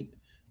State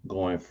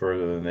going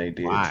further than they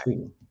did why.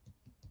 too.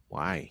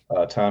 Why?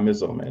 Tom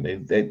Izzo, man,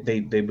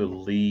 they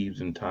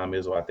believed in Tom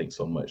Izzo, I think,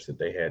 so much that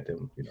they had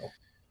them,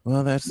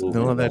 Well, that's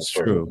moving it that's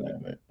further true.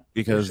 than that.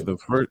 Because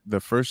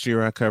the first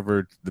year I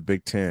covered the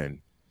Big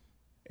Ten,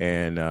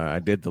 and I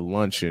did the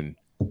luncheon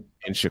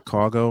in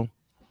Chicago.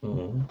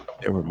 Mm-hmm.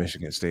 There were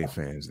Michigan State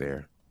fans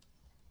there.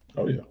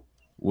 Oh yeah,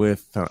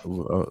 with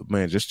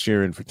man, just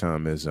cheering for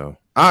Tom Izzo.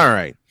 All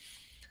right,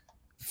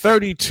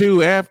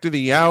 32 after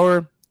the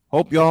hour.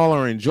 Hope y'all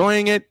are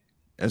enjoying it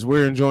as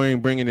we're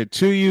enjoying bringing it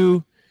to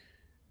you.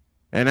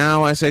 And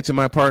now I say to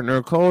my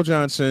partner Cole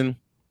Johnson,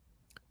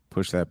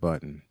 push that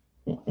button.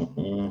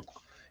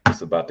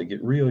 It's about to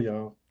get real,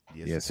 y'all.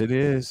 Yes, it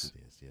is.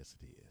 Yes,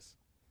 it is.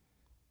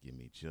 Give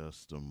me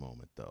just a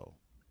moment though,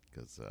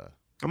 because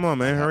come on,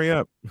 man, hurry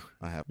up.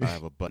 I have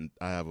a button.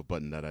 I have a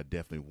button that I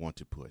definitely want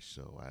to push,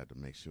 so I had to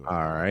make sure.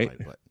 All right.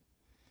 The right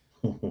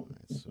button. All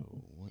right. So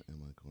what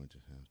am I going to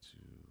have to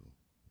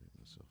make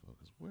myself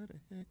focus? Where the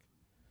heck?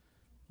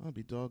 I'll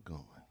be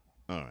doggone.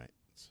 All right.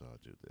 So I'll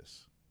do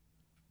this.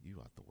 You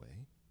out the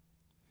way,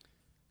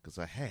 because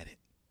I had it,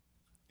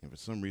 and for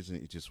some reason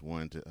it just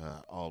wanted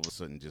to all of a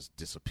sudden just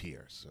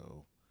disappear.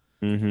 So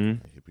here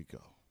we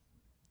go.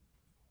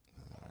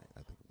 All right.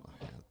 I think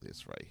I'll have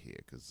this right here,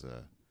 because.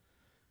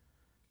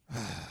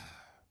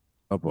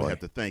 Oh boy! I have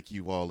to thank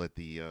you all at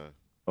the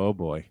oh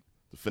boy,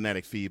 the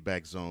Fanatic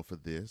Feedback Zone for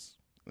this.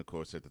 Of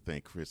course, I have to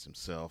thank Chris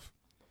himself.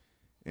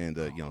 And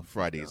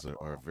Fridays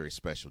are a very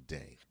special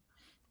day.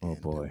 Oh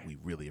boy, we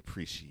really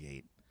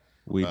appreciate.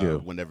 We do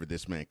whenever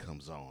this man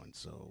comes on.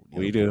 So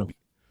we do.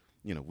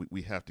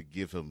 We have to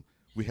give him.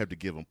 We have to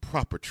give him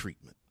proper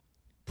treatment,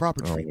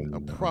 a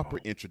proper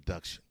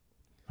introduction.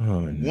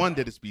 One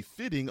that is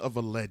befitting of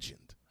a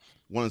legend.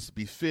 One that's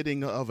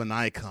befitting of an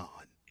icon.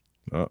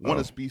 One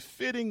is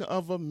befitting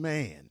of a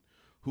man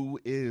who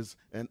is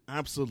an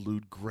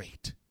absolute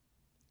great.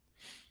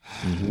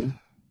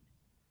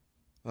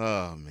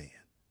 Oh, man.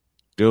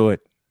 Do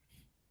it.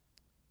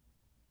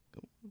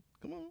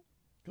 Come on.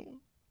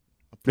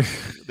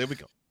 There we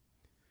go.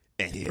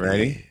 And it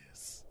ready?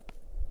 Is.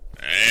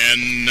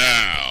 And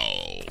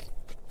now,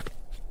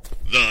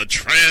 the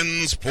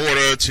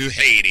transporter to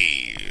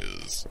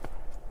Hades,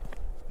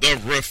 the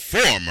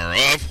reformer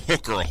of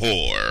hooker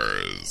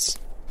whores,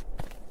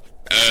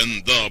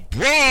 and the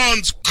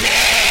bronze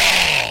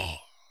god,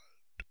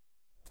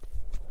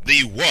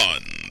 the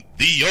one,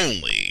 the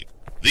only,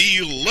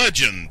 the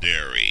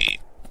legendary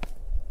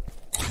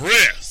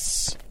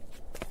Chris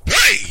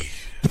Bay.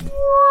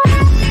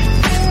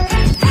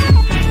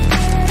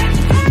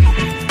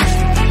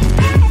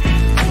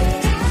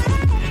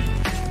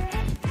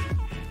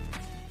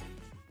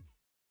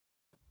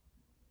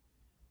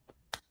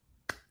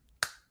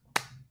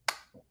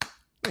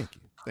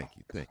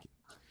 Thank you.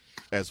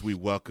 As we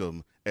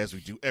welcome, as we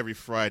do every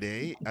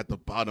Friday, at the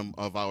bottom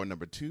of hour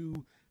number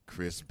 2,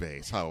 Chris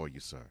Bass. How are you,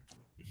 sir?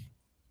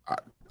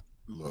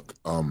 Look,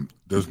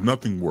 there's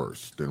nothing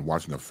worse than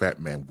watching a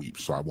fat man weep,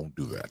 so I won't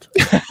do that.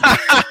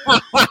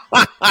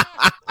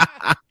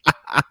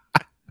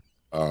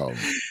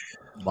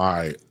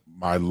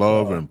 My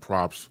love and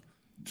props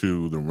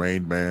to the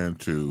Rain Man,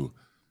 to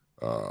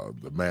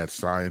the Mad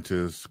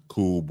Scientist,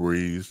 Cool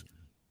Breeze,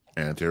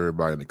 and to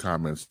everybody in the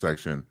comments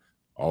section.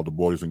 All the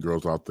boys and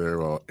girls out there,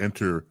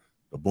 enter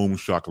the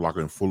BoomSHOCKalaka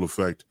in full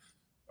effect.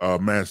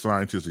 Mad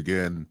Scientist,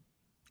 again,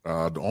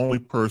 the only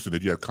person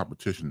that you have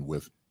competition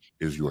with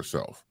is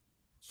yourself.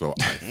 So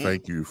I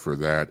thank you for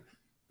that.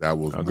 That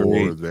was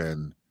more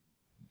than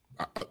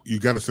you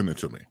got to send it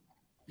to me.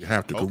 You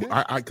have to. Okay.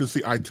 I can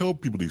see. I tell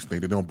people these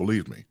things; they don't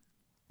believe me.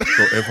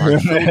 So if I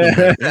show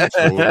them that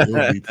intro,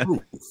 it'll be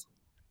proof.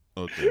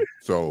 Okay.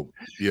 So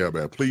yeah,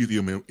 man. Please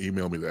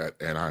email me that,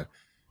 and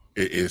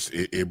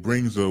it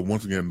brings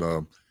once again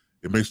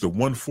it makes the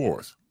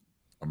 1/4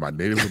 of my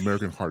Native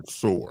American heart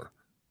soar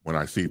when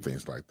I see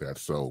things like that.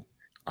 So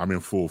I'm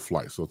in full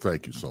flight. So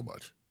thank you so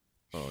much.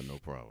 Oh, no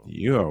problem.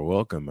 You are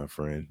welcome, my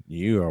friend.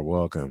 You are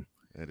welcome.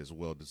 That is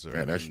well deserved.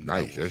 Man, that's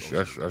nice.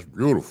 That's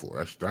beautiful.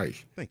 That's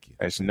nice. Thank you.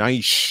 That's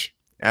nice.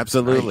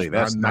 Absolutely.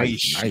 That's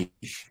nice. Man,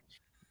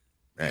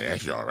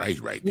 that's all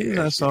right there. As soon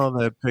as I saw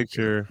that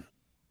picture,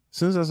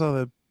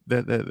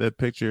 that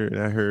picture, and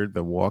I heard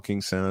the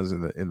walking sounds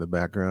in the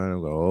background,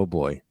 I go, oh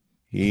boy,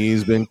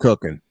 he's been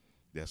cooking.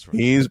 That's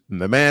right.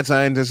 The mad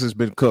scientist has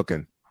been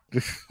cooking.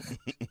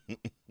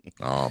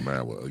 Oh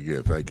man, well,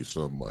 yeah, thank you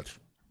so much.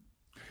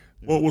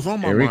 Well, what's on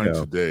my Here we mind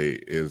go. today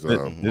is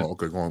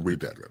okay, go on,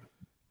 read that.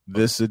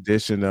 This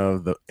edition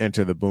of the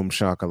Enter the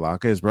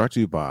BoomSHOCKalaka is brought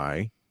to you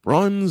by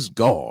Bronze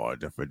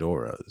Guard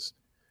Fedoras.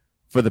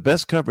 For the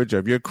best coverage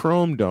of your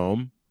Chrome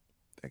Dome,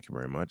 thank you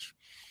very much.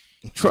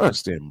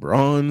 Trust in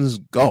Bronze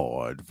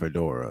Guard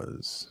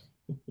Fedoras.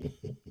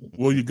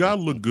 Well, you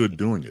gotta look good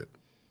doing it.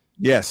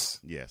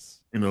 Yes. You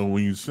know,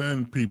 when you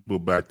send people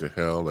back to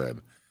hell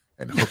and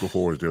hooker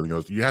whores, everything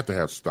else, you have to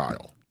have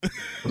style.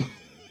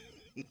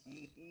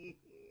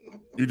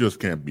 You just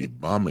can't be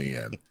bummy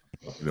and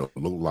look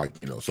like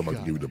somebody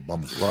can give you the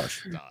bum's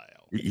rush.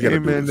 You got to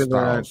do it Amen in to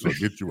style. that. So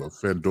get you a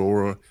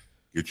fedora,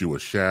 get you a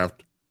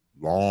shaft,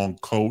 long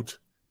coat,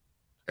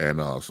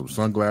 and some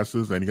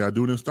sunglasses, and you got to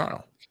do it in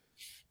style.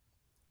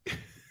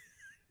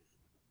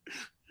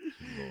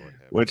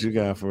 What you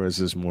got for us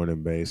this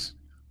morning, Base?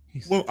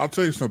 Well, I'll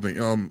tell you something.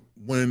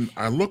 When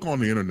I look on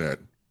the internet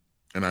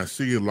and I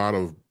see a lot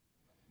of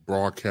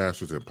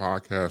broadcasters and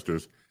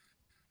podcasters,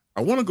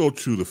 I want to go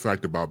to the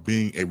fact about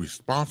being a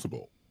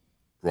responsible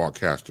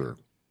broadcaster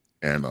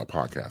and a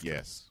podcaster.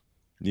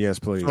 Yes,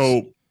 please.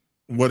 So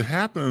what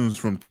happens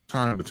from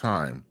time to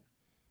time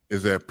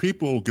is that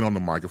people get on the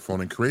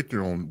microphone and create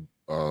their own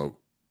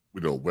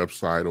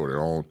website or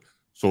their own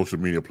social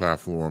media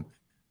platform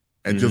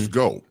and just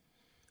go.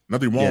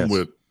 Nothing wrong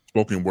with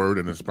spoken word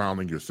and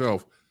expounding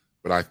yourself,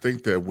 but I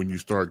think that when you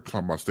start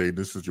talking about, say, in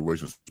this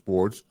situation,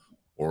 sports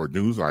or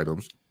news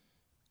items,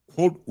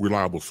 quote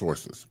reliable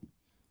sources.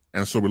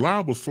 And so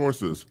reliable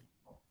sources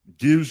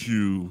gives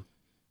you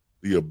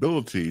the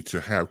ability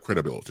to have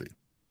credibility.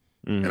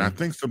 And I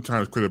think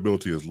sometimes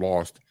credibility is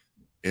lost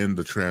in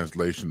the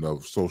translation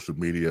of social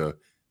media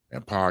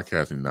and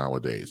podcasting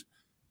nowadays.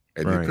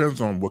 And it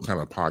depends on what kind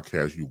of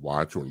podcast you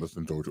watch or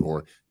listen to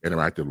or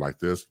interactive like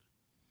this.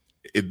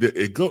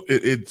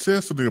 It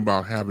says something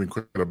about having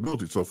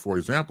credibility. So, for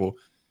example,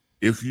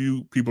 if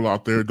you people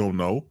out there don't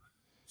know,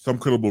 some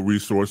credible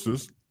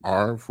resources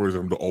are, for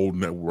example, the old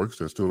networks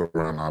that's still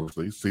around,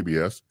 obviously,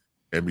 CBS,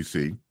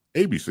 NBC,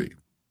 ABC.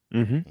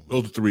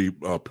 Those are three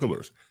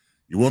pillars.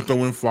 You want to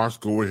throw in Fox,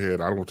 go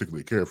ahead. I don't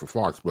particularly care for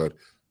Fox, but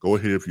go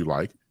ahead if you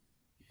like.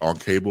 On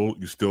cable,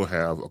 you still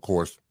have, of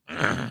course,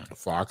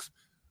 Fox,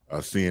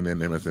 CNN,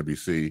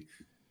 MSNBC,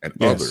 and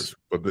others.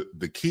 But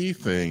the key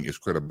thing is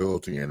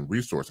credibility and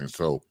resourcing.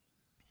 So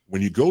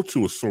when you go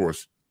to a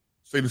source,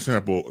 say an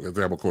example,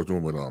 of course,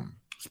 doing with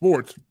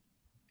sports,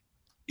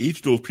 each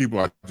of those people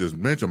I just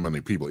mentioned,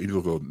 many people, each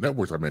of those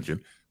networks I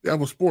mentioned, they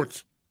have a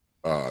sports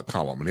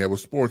column and they have a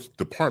sports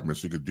department.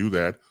 So you could do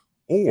that.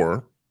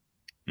 Or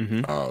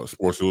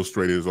Sports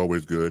Illustrated is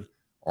always good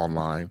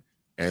online.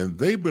 And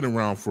they've been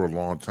around for a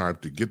long time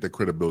to get the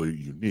credibility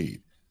you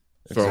need.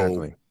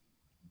 So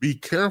be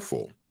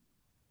careful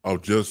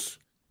of just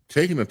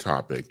taking a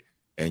topic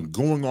and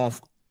going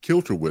off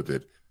kilter with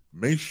it.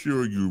 Make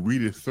sure you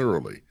read it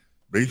thoroughly.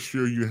 Make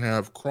sure you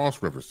have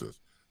cross references.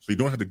 So you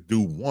don't have to do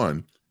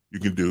one. You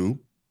can do,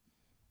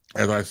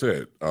 as I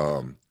said,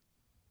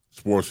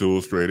 Sports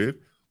Illustrated,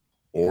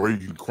 or you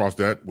can cross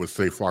that with,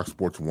 say, Fox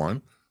Sports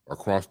 1, or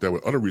cross that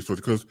with other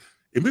resources, because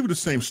it may be the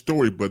same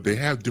story, but they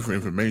have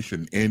different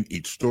information in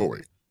each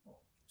story.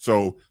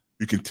 So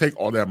you can take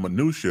all that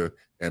minutia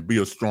and be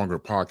a stronger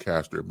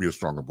podcaster, be a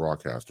stronger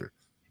broadcaster.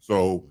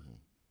 So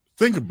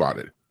think about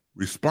it.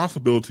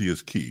 Responsibility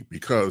is key,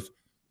 because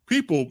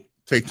people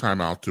take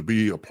time out to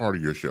be a part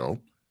of your show.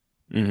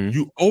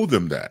 You owe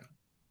them that.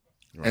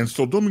 And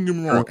so don't get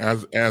me wrong,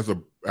 as a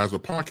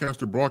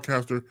podcaster,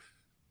 broadcaster,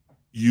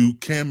 you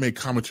can make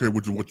commentary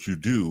with what you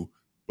do,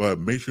 but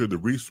make sure the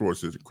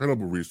resources,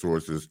 incredible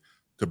resources,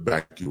 to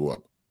back you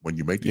up when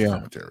you make these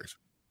commentaries.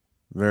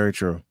 Very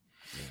true.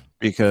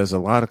 Because a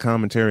lot of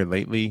commentary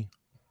lately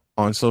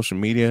on social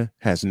media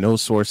has no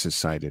sources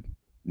cited.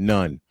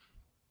 None.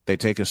 They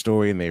take a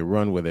story and they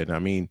run with it. I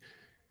mean,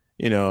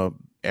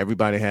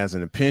 everybody has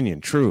an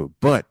opinion, true.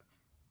 But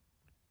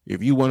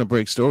if you want to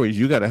break stories,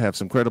 you got to have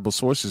some credible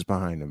sources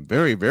behind them.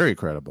 Very, very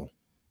credible.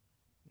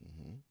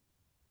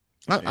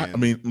 I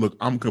mean, look,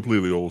 I'm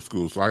completely old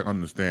school, so I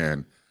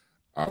understand,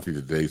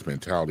 obviously, today's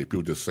mentality.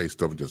 People just say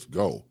stuff and just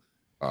go.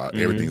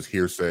 Everything's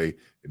hearsay.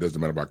 It doesn't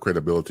matter about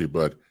credibility,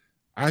 but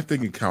I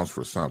think it counts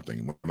for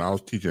something. When I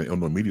was teaching at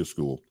Illinois Media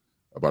School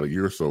about a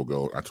year or so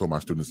ago, I told my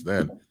students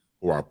then,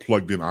 who are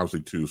plugged in,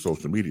 obviously, to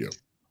social media,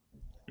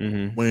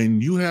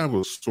 when you have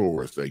a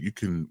source that you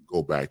can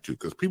go back to,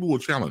 because people will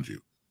challenge you,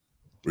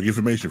 where you get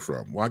information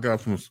from. Well, I got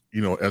from,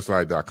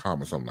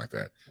 SI.com or something like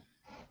that.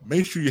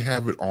 Make sure you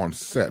have it on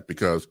set,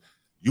 because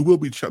you will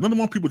be nothing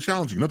wrong people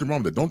challenging you. Nothing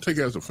wrong with that. Don't take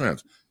it as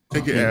offense.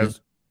 Take it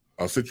as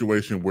a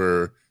situation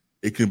where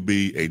it can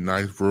be a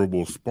nice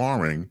verbal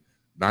sparring,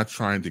 not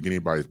trying to get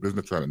anybody's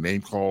business, trying to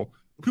name call.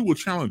 People will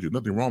challenge you.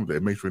 Nothing wrong with that.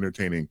 It makes for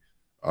entertaining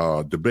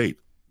debate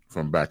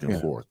from back and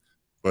forth.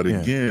 But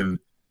again,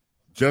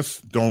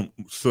 just don't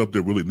sit up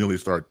there willy-nilly,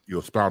 start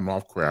spouting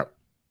off crap,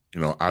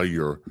 out of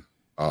your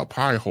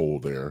pie hole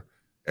there,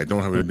 and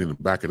don't have anything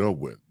to back it up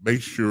with.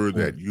 Make sure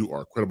that you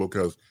are credible,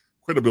 because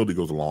credibility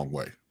goes a long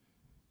way.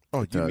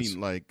 Oh, you mean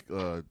like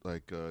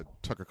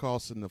Tucker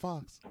Carlson, the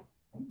Fox?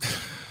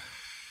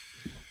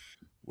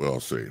 Well,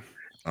 see,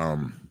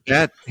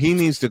 that he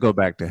needs to go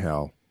back to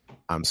hell.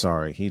 I'm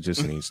sorry, he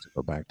just needs to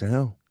go back to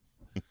hell.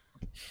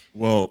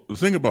 Well, the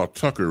thing about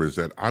Tucker is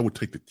that I would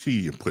take the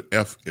T and put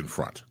F in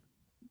front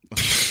of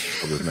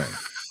his name.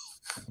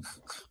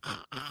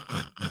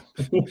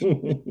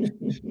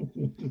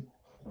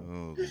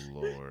 Oh,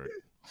 Lord.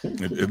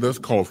 It does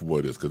call for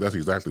what it is, because that's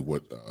exactly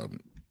what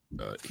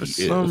for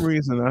some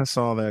reason I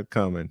saw that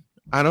coming.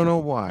 I don't know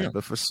why,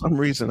 but for some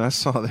reason I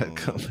saw that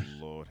coming.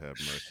 Lord have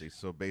mercy.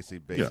 So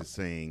basically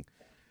saying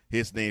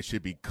his name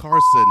should be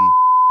Carson.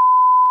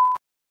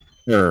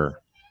 Sure.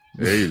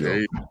 There you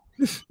go.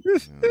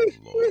 Oh,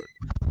 Lord.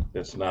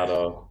 It's not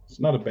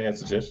a bad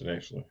suggestion,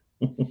 actually.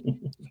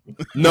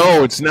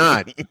 No, it's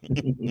not.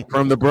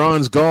 From the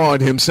bronze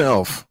god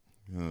himself.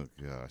 Oh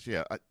gosh,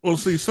 yeah. Well,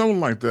 see,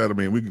 something like that. I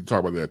mean, we can talk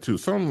about that too.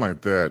 Something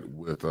like that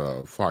with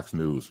Fox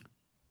News.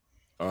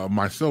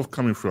 Myself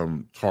coming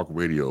from talk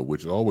radio,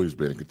 which has always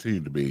been and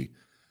continued to be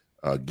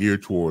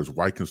geared towards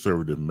white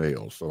conservative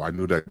males, so I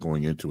knew that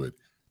going into it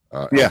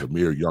as a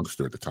mere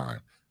youngster at the time.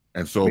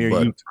 And so,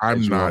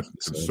 I'm not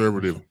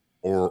conservative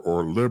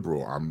or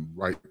liberal. I'm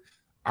right.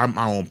 I'm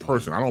my own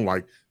person. I don't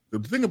like the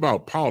thing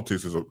about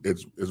politics is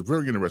it's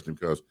very interesting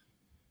because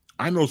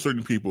I know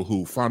certain people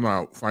who find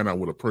out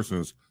what a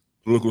person's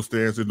political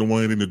stance is, don't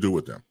want anything to do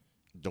with them.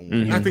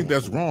 I think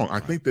that's wrong. I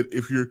think that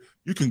if you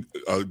can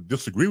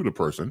disagree with a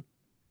person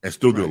and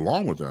still get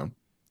along with them,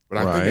 but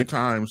I think at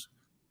times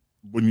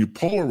when you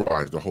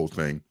polarize the whole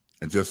thing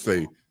and just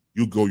say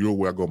you go your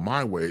way, I go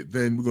my way,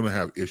 then we're going to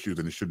have issues,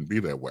 and it shouldn't be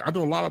that way. I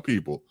know a lot of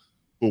people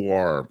who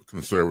are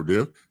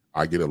conservative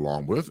I get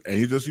along with, and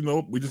we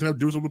just have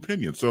difference of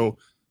opinion. So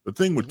the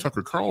thing with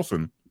Tucker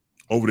Carlson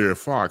over there at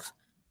Fox,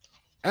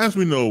 as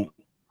we know,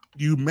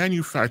 you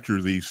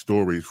manufacture these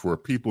stories for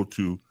people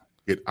to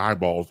get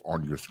eyeballs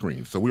on your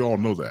screen. So we all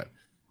know that.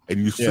 And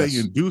you say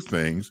and do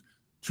things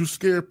to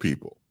scare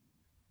people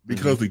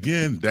because,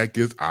 again, that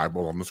gets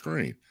eyeballs on the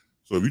screen.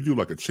 So if you do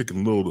like a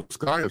Chicken Little, the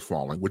sky is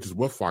falling, which is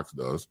what Fox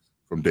does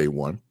from day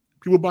one,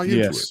 people buy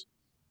into it.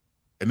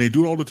 And they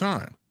do it all the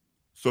time.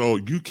 So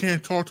you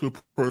can't talk to a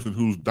person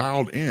who's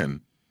dialed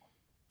in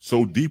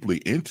so deeply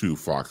into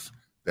Fox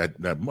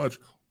that much,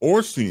 or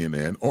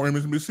CNN, or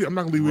MSNBC. I'm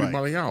not going to leave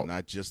anybody out.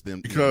 Not just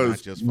them. Because, not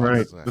just Fox,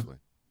 exactly.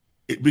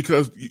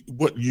 Because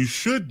what you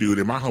should do,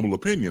 in my humble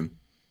opinion,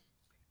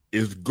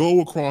 is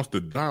go across the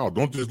dial.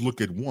 Don't just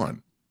look at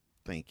one.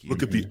 Thank you.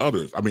 Look at the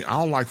others. I mean, I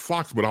don't like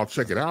Fox, but I'll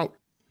check it out.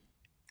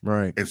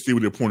 Right. And see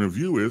what their point of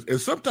view is.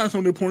 And sometimes some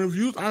of their point of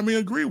views I may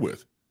agree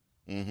with.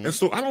 And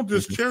so I don't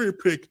just cherry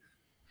pick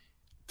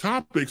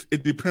topics.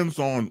 It depends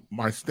on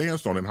my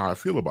stance on it and how I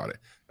feel about it.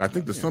 And I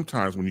think that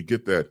sometimes when you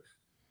get that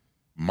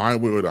my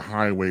way or the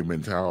highway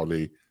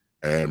mentality,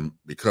 and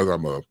because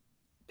I'm a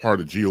part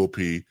of the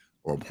GOP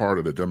or part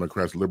of the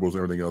Democrats, liberals,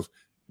 and everything else,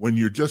 when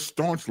you're just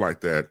staunch like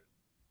that,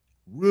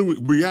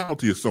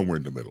 reality is somewhere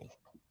in the middle.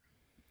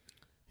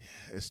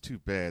 It's too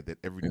bad that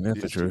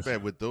it's too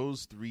bad with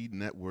those three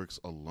networks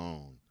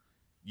alone.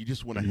 You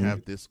just want to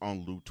have this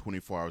on loop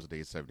 24 hours a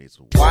day, 7 days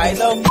a week. Why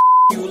the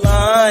you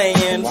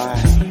lying?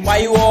 Why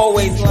you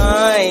always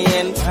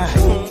lying?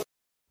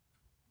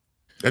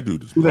 That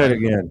dude is Do that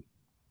again.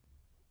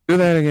 Do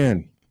that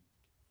again.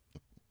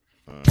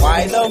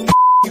 Why the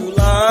you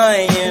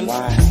lying?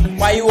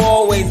 Why you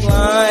always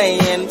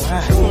lying?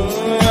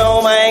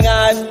 Oh my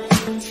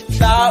God!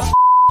 Stop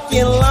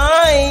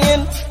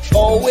lying.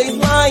 Always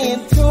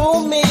lying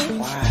to me.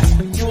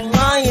 You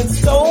lying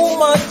so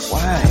much.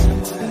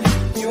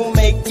 You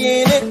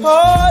making it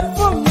hard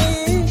for me.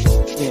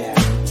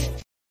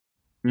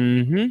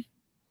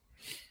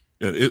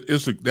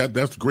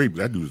 That's great. But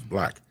that dude is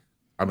black.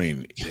 I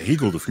mean, he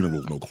goes to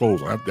funerals with no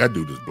clothes on. That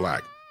dude is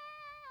black.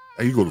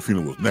 And he goes to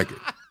funerals naked.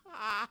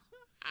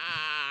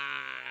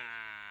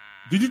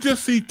 Did you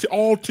just see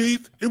all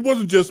teeth? It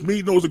wasn't just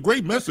me. No, it was a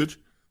great message.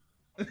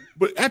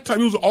 But at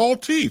times it was all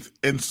teeth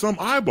and some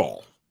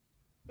eyeball.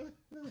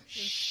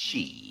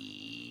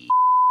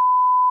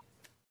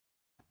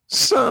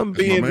 Some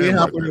being the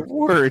operative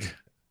word.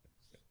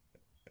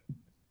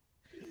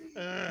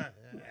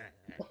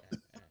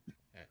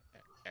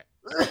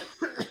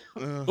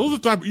 Those are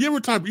type. You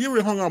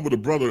ever hung out with a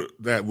brother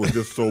that was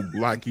just so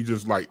black? He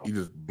just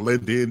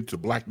blended into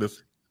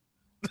blackness.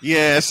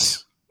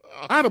 Yes.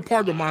 I had a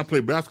partner of mine I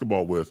played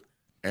basketball with,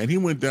 and he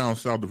went down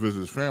south to visit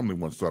his family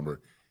one summer.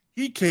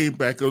 He came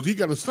back because he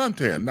got a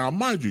suntan. Now,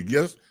 mind you,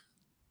 yes,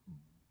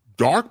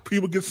 dark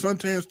people get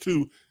suntans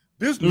too.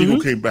 This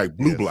nigga came back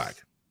blue-black.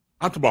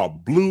 I'm talking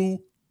about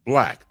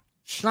blue-black,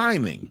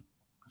 shining.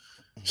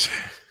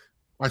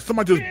 Like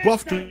somebody just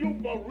buffed him. You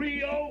for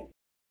real?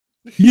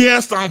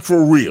 Yes, I'm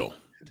for real.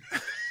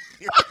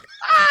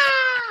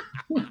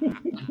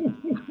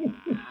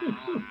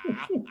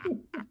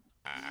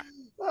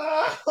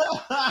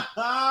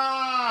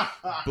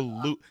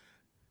 Blue.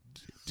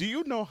 Do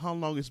you know how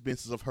long it's been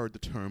since I've heard the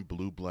term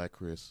blue-black,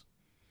 Chris?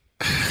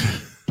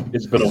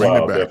 It's been a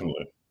while,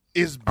 definitely.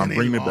 It's been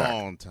a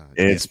long time.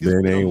 It's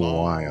been a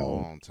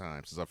long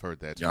time since I've heard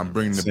that term. Yeah, I'm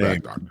bringing it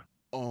back, Doctor.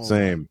 Oh,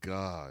 Same. My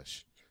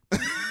gosh.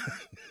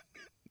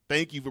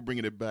 Thank you for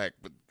bringing it back,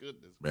 but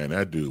goodness. Man,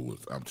 that dude was,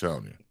 I'm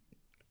telling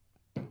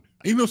you.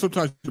 You know,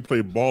 sometimes you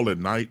play ball at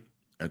night,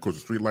 and of course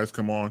the street lights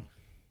come on.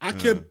 I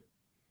kept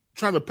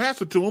trying to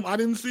pass it to him. I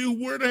didn't see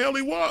where the hell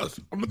he was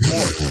on the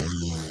court.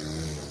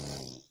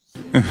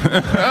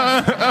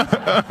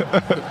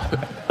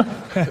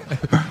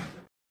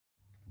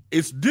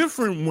 It's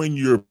different when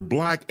you're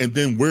black and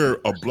then wear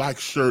a black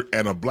shirt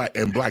and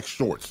black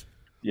shorts.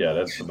 Yeah,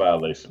 that's a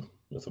violation.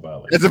 That's a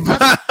violation. It's a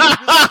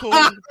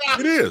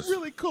It is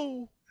really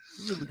cool.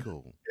 Really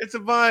cool. It's a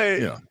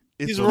violation. Yeah,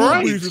 He's so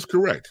right. Breeze is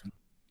correct.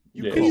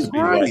 Yeah, He's it be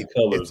right. bright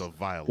colors, It's a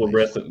violation.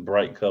 fluorescent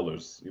bright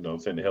colors. You know what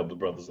I'm saying, to help the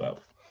brothers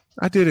out.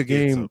 I did a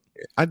game.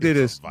 I did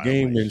it's a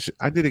game in.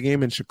 I did a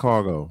game in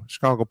Chicago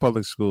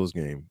Public Schools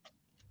game.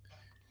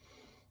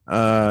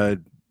 I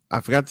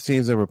forgot the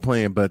teams that were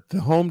playing, but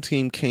the home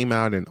team came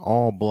out in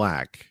all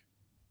black.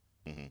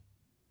 Mm-hmm.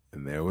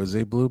 And there was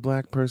a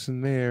blue-black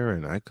person there,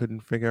 and I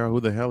couldn't figure out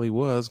who the hell he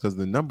was because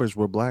the numbers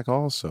were black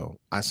also.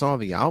 I saw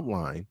the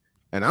outline,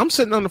 and I'm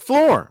sitting on the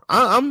floor.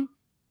 I'm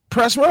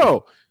press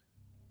row.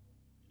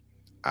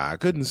 I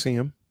couldn't see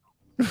him.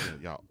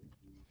 Y'all,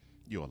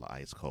 you all are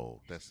ice cold.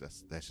 That's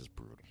just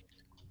brutal.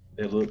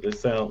 It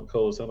sound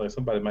cold. Sound like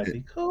somebody might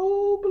be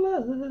cold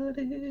blooded around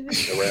here.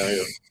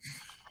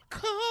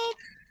 Cold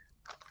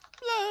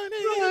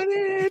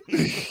blooded.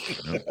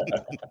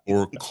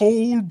 Or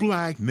cold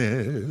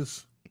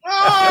blackness.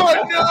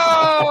 Oh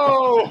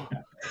no!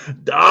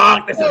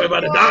 Darkness,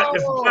 everybody!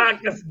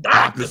 Darkness!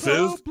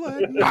 Darknesses.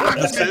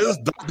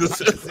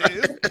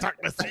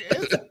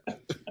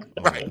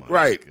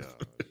 Right.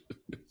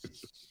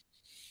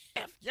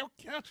 F your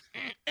couch.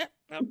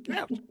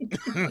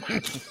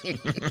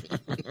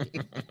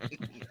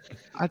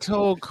 I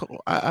told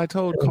Cole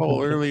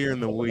earlier in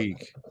the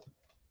week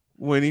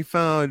when he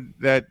found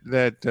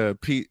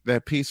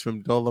that piece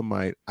from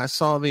Dolomite. I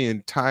saw the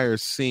entire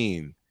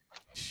scene.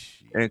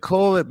 And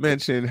Cole had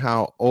mentioned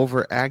how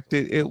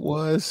overacted it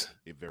was.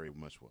 It very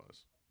much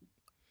was.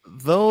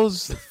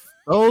 Those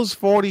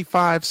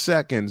 45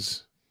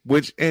 seconds,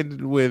 which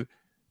ended with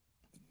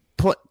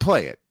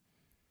play it,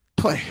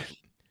 please.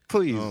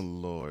 Oh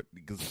Lord,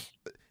 because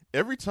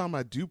every time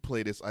I do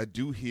play this, I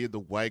do hear the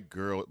white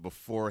girl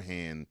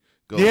beforehand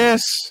go.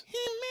 Yes, he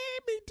made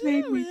me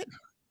do it.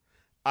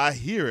 I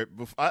hear it.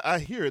 I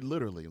hear it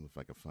literally. If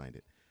I can find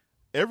it,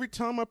 every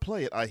time I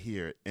play it, I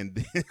hear it, and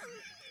then.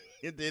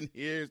 And then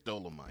here's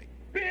Dolomite.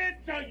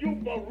 Bitch, are you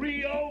for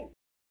real?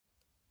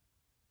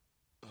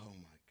 Oh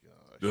my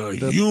God.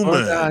 The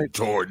human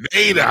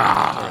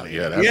tornado.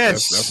 Yeah,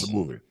 that's the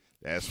movie.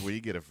 That's where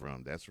you get it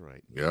from. That's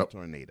right. Yep.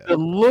 Tornado. The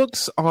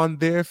looks on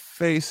their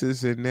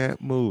faces in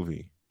that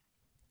movie.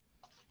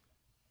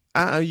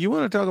 You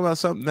want to talk about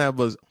something that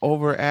was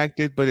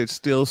overacted, but it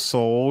still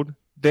sold?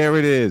 There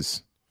it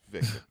is.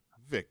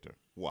 Victor,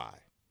 why?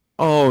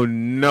 Oh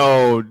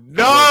no!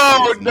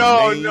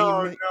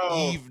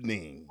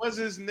 Evening. What's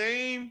his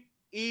name?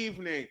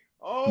 Evening.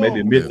 Oh,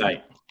 maybe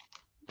midnight.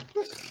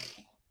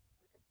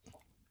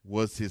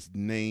 Was his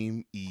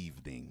name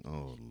Evening?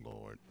 Oh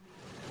Lord.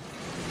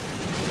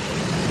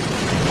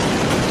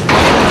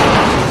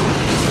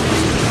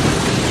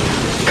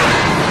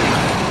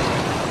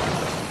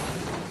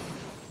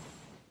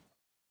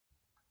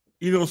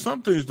 You know,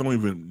 some things don't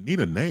even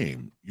need a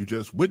name. You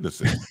just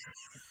witness it.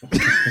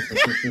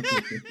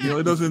 You know,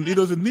 it doesn't need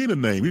a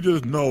name. You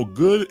just know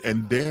good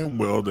and damn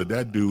well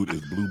that dude is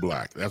blue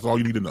black. That's all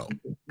you need to know.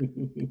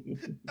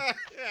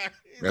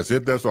 That's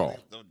it. That's all.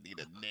 Don't need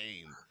a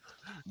name.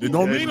 They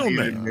don't need no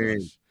name.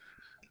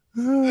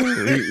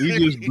 He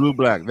just blue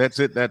black. That's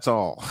it. That's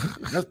all.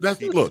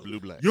 That's look. Blue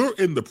black. You're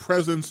in the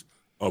presence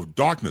of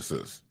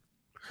darknesses.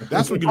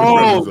 That's what you're in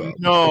the presence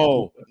of.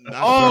 No!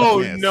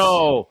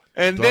 No!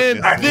 And then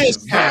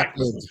this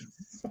happened.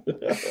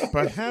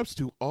 Perhaps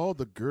to all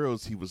the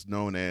girls he was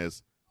known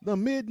as the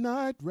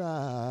Midnight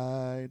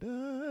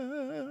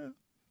Rider.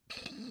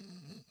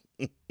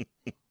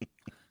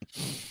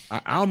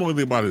 I don't know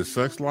anything about his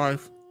sex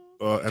life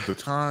at the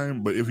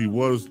time, but if he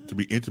was to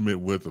be intimate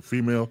with a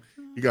female,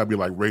 you gotta be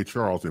like Ray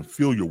Charles and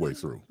feel your way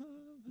through.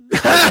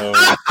 Oh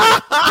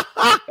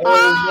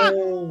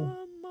no!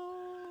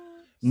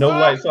 No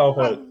lights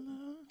off.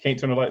 Can't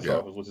turn the lights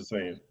off. Is what you're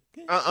saying.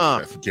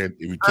 If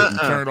you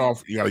turn it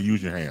off, you gotta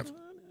use your hands.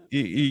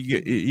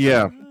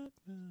 Yeah.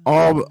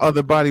 All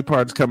other body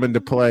parts come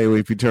into play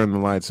if you turn the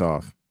lights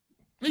off.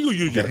 You can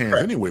use your hands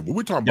anyway, but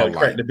we're talking about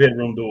crack the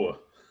bedroom door.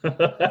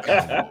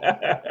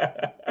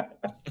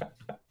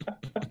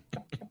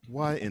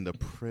 Why in the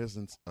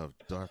presence of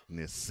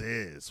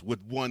darknesses with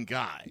one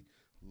guy?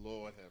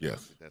 Lord have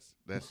mercy.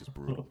 That's just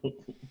brutal.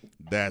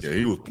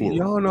 He was poor.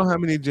 Y'all know how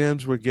many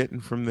gems we're getting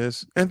from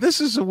this? And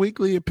this is a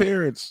weekly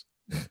appearance.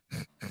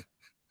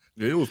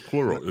 Yeah, it was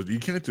plural. You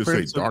can't just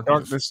Prince say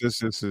darkness. Yeah,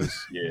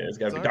 it's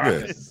got to be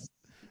darkness.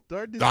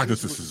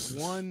 Darkness is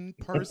one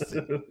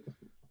person.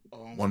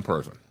 One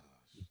person.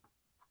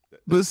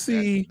 But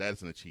see,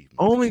 that's an achievement.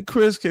 Only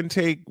Chris can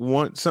take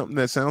something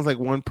that sounds like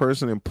one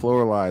person and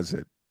pluralize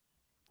it.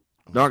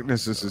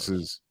 Darkness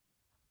is.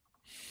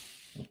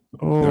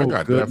 Oh, I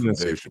got goodness.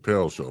 that from Dave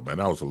Chappelle's show, man.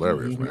 That was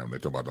hilarious, man. They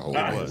talk about the whole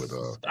thing with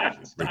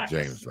Rick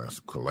James.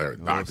 That's hilarious.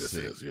 Darkness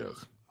is,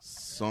 yes.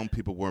 Some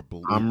people weren't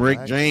blue. I'm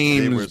Rick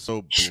James. They were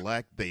so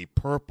black they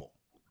purple.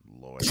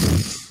 Lord.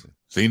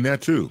 Seen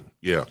that too.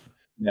 Yeah.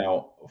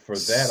 Now for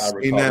that I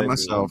recall seen that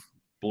myself.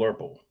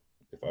 Blurple.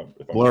 If I'm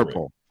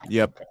Blurple. Correct.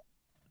 Yep.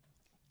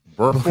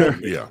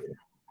 Blurple. Yeah.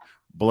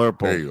 Blurple.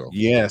 There you go.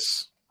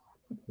 Yes.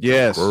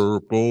 Yes.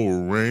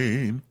 Purple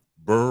rain.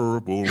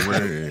 Purple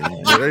rain.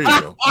 There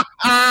you go.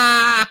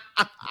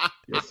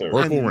 Yes, sir.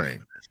 Purple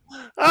rain.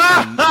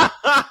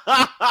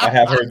 I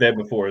have heard that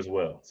before as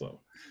well. So,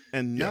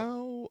 and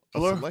now a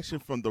selection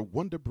from the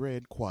Wonder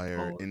Bread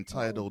Choir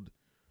entitled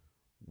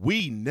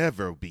 "We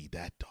Never Be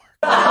That Dark."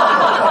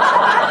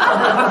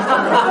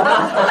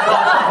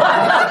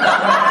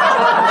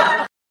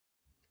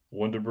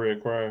 Wonder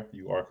Bread Choir,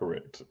 you are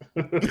correct.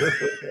 Can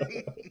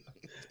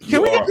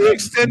we get the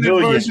extended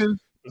version?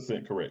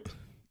 % correct.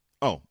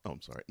 Oh,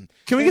 I'm sorry.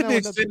 Can we get the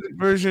extended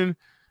version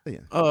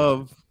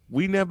of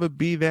 "We Never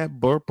Be That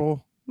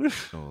Burple"?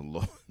 Oh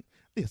Lord.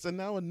 Yes, and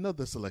now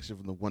another selection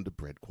from the Wonder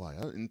Bread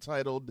Choir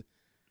entitled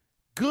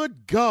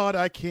 "Good God,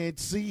 I Can't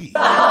See."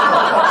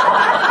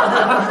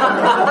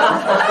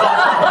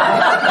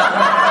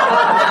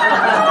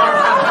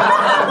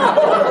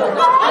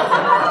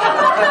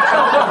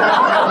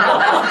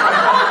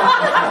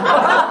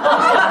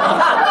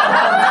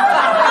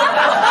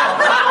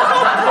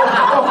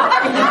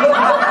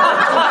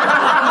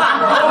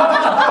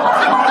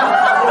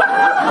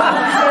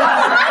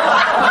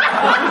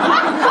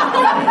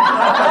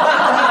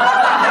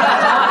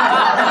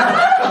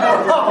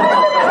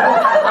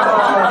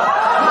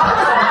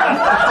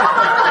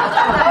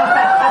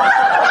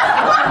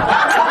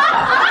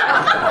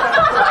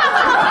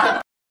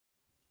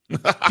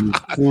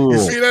 You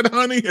see that,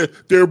 honey?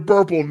 They're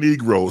purple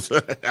Negroes.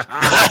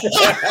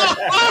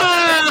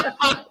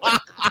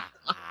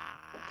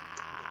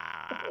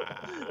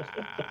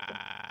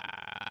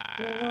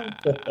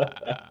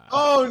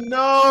 Oh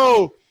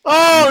no!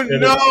 Oh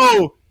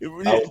no!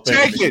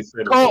 Take it,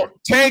 Cole.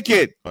 Take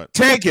it.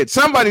 Take it.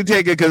 Somebody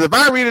take it, because if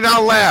I read it,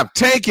 I'll laugh.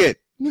 Take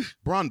it.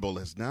 Bronbull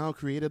has now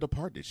created a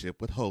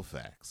partnership with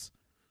Hofax.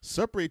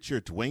 Separate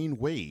your Dwayne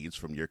Wades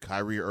from your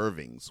Kyrie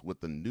Irvings with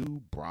the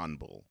new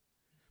Bronbull.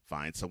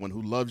 Find someone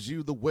who loves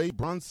you the way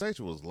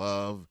bronsexuals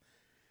love.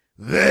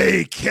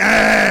 They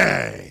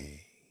can.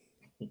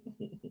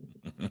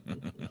 Oh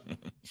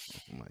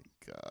my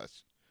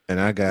gosh! And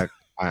I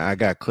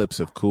got clips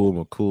of Cool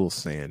McCool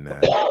saying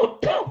that.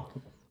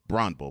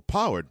 Bronbull,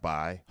 powered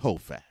by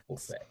Hofax.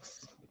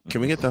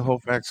 Can we get the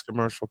Hofax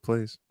commercial,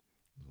 please?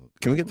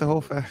 Can we get the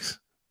Hofax?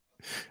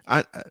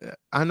 I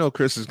know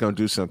Chris is going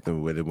to do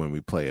something with it when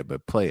we play it,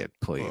 but play it,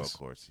 please. Oh, of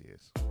course he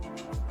is.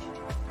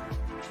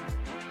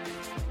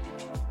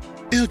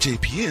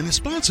 LJPN is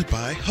sponsored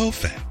by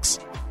Hofax.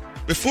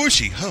 Before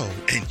she hoe,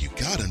 and you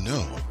gotta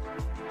know,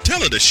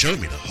 tell her to show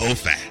me the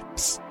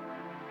Hofax.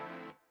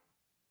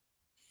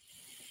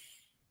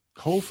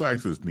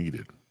 Hofax is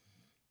needed.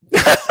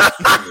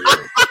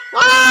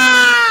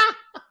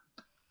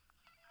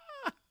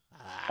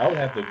 I would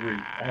have to agree.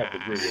 I have to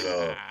agree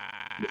with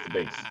Mr.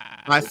 Bates.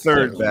 I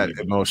third that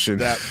emotion.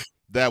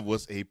 That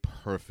was a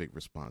perfect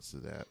response to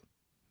that.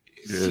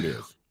 Yeah, it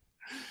is.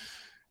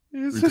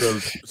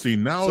 Because see,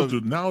 now is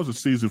the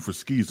season for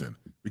skeezing,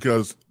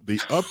 because the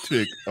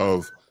uptick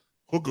of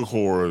hooker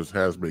horrors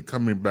has been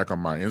coming back on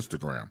my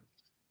Instagram.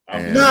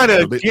 And not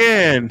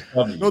again.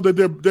 No,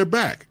 they're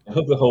back.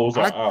 Hooker holes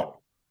are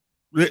out.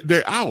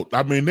 They're out.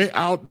 I mean, they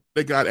out.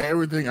 They got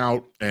everything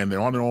out, and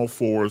they're on their all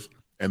fours,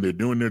 and they're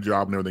doing their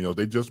job and everything else.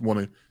 They just want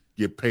to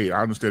get paid.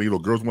 I understand.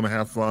 Girls want to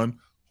have fun.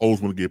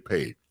 Hoes want to get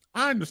paid.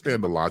 I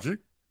understand the logic.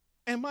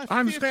 I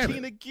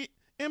understand it.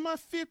 Am I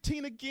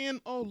 15 again?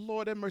 Oh,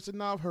 Lord have mercy.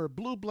 Now I've heard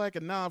Blue Black,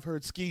 and now I've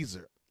heard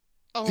Skeezer.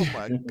 Oh,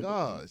 my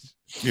gosh.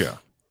 Yeah.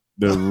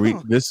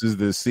 This is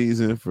the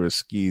season for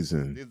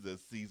skeezing.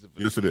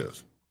 Yes, it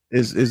is.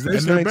 Is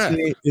this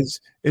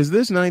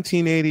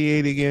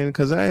 1988 again?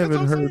 Because I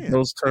haven't heard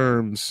those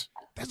terms.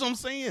 That's what I'm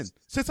saying.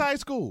 Since high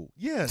school.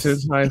 Yes.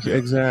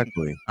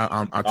 Exactly.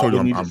 I told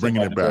you I'm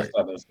bringing it back.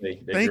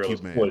 Thank you,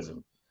 man.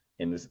 Poison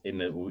and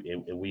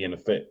we in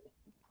effect.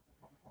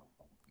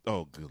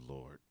 Oh, good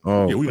Lord.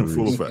 Oh, yeah, we in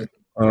full effect.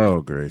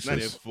 Oh, gracious. Not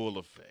in full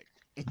effect.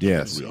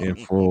 Yes, in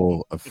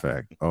full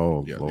effect.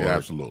 Oh, yeah, Lord. Yeah,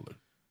 absolutely.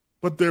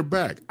 But they're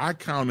back. I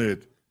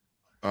counted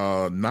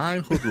 9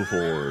 hooker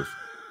whores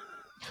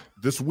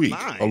this week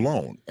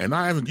alone, and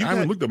I haven't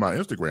looked at my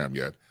Instagram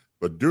yet.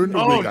 But during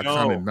the week, I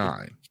counted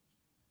 9.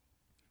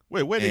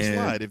 Wait, where they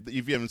slide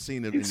if you haven't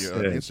seen it in your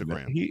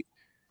Instagram?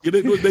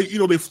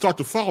 They start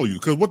to follow you,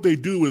 because what they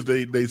do is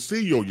they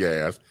see your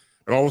ass,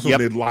 and all of a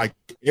sudden they like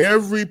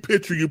every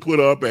picture you put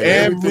up, and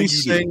every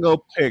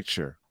single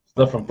picture.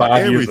 Stuff from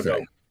 5 years ago.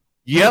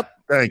 Yep.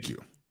 Thank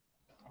you.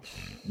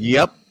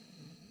 Yep.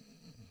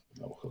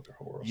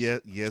 Yeah.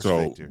 Yes.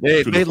 So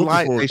Victor. They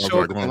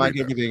show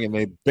everything, and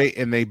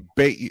they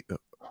bait you.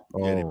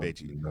 Yeah, they bait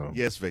you. No.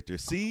 Yes, Victor.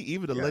 See,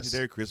 even the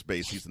legendary Chris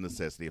Bates sees the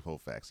necessity of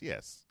Hofax.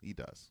 Yes, he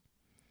does.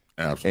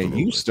 Absolutely. And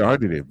you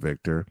started it,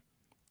 Victor.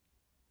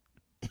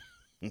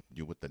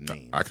 You with the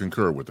name. I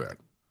concur with that.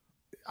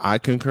 I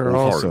concur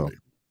also.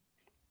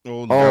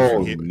 Oh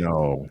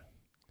no.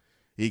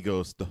 He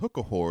goes, the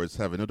hooker whores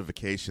have a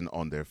notification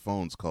on their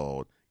phones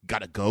called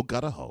 "Gotta Go,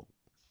 Gotta Ho."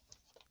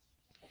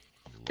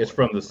 It's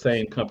from the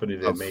same company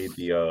that made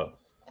the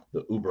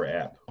Uber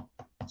app,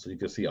 so you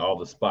can see all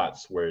the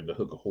spots where the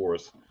hooker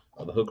whores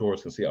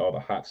can see all the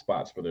hot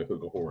spots for their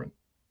hooker whoring.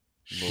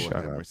 Lord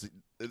have mercy.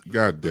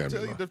 God damn I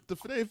tell it! you,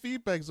 the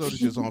feedback zone is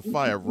just on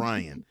fire.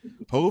 Ryan,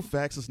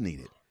 Hofax is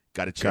needed.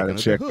 Got to check, Gotta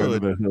under, check the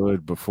hood under the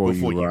hood before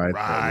you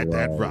ride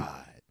that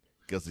ride.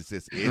 Because it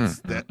says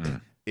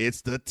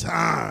it's the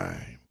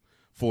time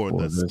for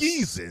the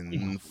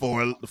skeezing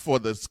for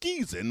the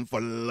skeezing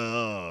for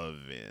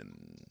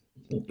loving.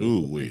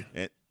 Ooh,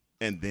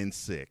 and then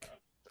sick.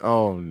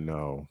 Oh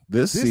no!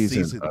 This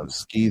season of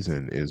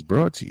skeezing is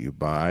brought to you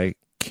by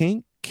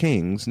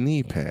King's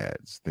knee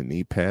pads, the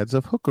knee pads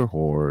of hooker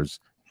whores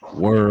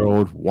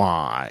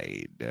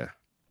worldwide.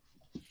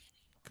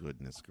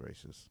 Goodness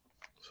gracious.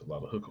 It's a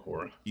lot of hooker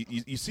whore.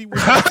 You see what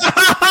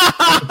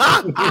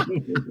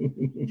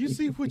you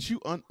see what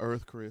you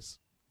unearth, Chris.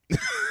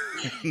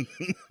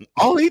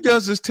 All he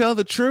does is tell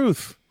the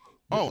truth.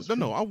 Oh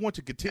no! I want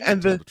to continue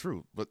to tell the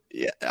truth, but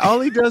all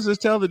he does is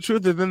tell the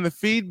truth, and then the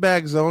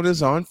feedback zone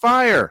is on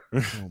fire.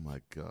 Oh my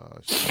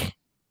gosh,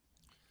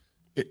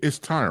 it's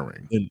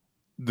tiring.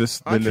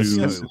 The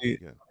necessity.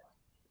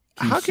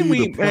 How can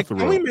we make?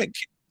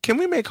 Can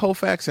we make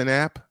Hofax an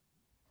app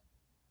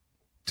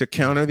to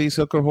counter these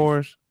hooker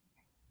whores?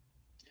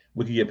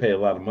 We could get paid a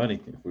lot of money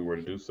if we were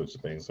to do such a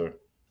thing, sir.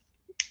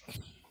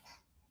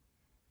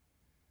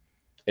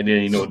 And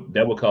then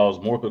that would cause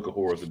more hooker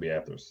whores to be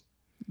after us.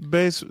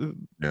 Yeah.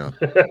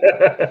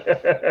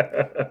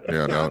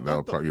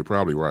 No, you're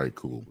probably right,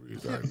 Cool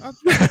Breeze. I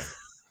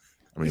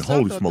mean,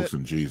 holy smokes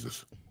and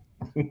Jesus.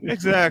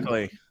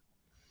 Exactly.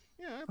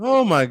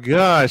 Oh my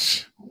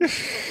gosh. The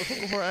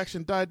hooker whore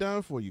action died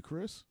down for you,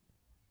 Chris.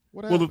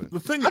 What Well, happened?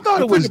 the thing I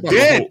thought it was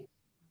dead.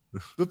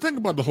 The thing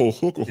about the whole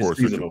hooker whore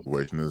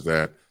situation is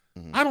that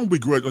I don't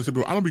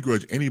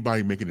begrudge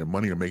anybody making their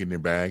money or making their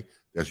bag.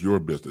 That's your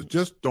business.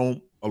 Just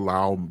don't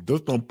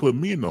put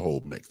me in the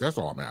whole mix. That's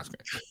all I'm asking.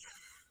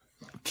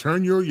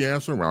 Turn your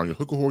ass around, your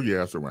hooker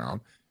whore ass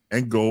around,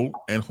 and go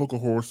and hooker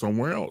whore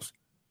somewhere else.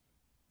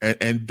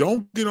 And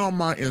don't get on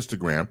my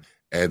Instagram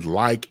and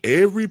like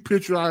every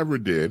picture I ever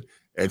did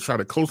and try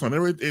to post on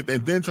everything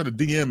and then try to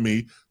DM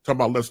me talking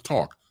about let's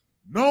talk.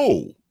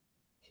 No,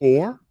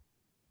 whore.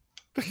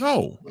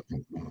 No.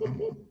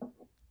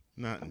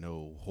 Not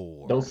no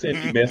whore. Don't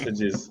send me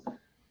messages.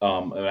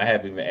 And I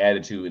haven't even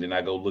added you, and then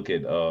I go look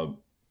at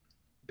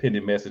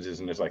pending messages,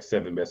 and there's like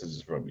 7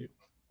 messages from you.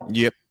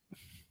 Yep.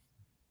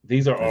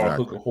 These are all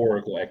hooker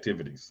whorical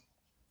activities.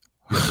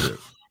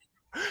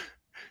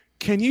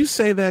 Can you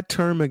say that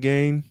term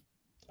again?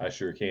 I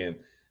sure can.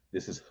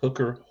 This is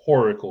hooker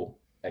whorical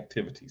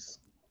activities.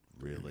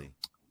 Really?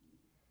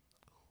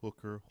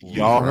 Hooker.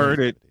 Y'all heard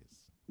it.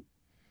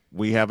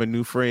 We have a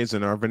new phrase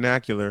in our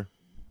vernacular.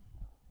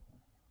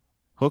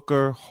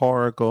 Hooker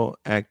whorical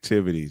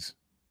activities.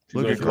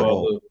 Look at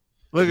Cole.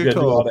 Look at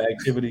Cole. All the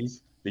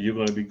activities that you're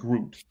going to be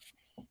grouped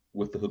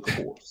with the hooker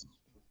whores.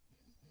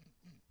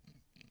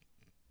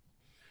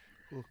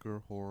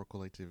 Hooker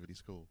whorical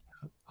activities. Cool.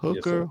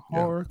 Hooker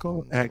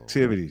whorical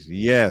activities.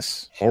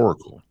 Yes.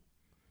 Whorical.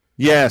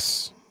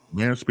 Yes.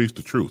 Man speaks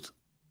the truth.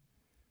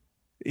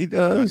 He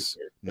does.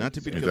 Not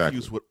to be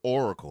confused with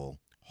oracle.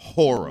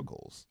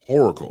 Horacles.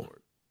 Oracle.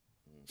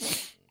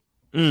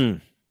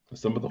 Some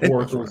of the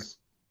oracles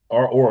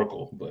are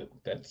oracle, but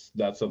that's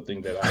not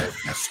something that I.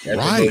 That's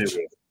right. With.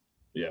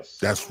 Yes,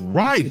 that's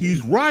right.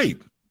 He's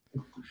right.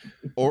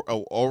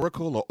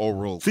 Oracle or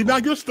oral. See, now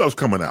your stuff's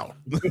coming out.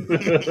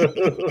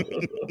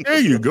 There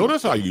you go.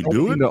 That's how you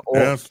do it.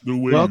 That's the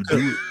way you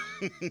do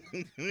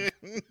it.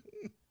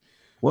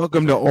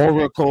 Welcome to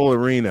Oracle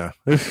Arena.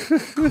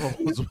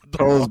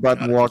 Cole's about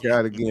to walk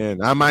out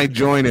again. I might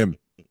join him.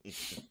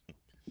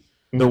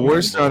 The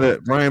worst are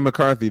the Brian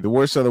McCarthy. The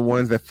worst are the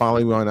ones that follow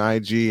you on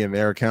IG and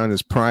their account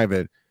is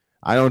private.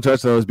 I don't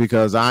touch those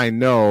because I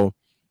know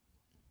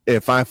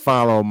if I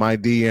follow, my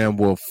DM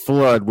will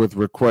flood with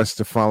requests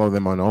to follow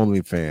them on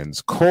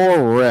OnlyFans.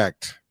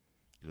 Correct.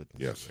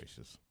 Yes.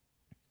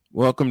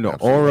 Welcome to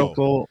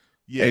Oracle.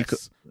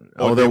 Yes.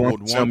 They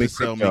want to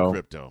sell me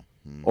crypto.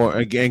 Or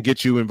again,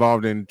 get you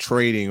involved in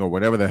trading or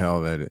whatever the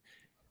hell that is.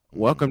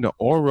 Welcome to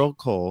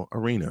Oracle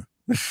Arena.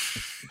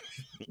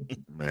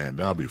 Man,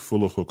 that'll be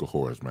full of hooker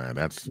whores, man.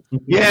 That's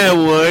it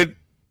would.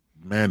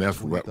 Man,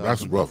 that's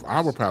rough.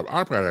 I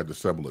probably have to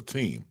assemble a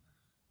team.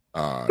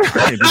 I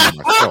can't do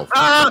it myself.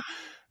 I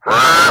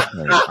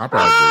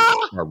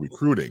probably start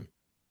recruiting.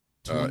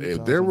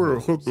 If there were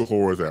hooker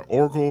whores at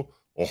Oracle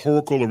or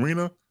Oracle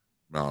Arena,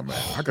 no man,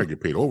 I gotta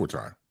get paid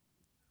overtime.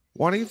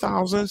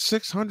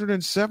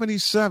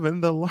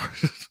 20,677. The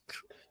largest.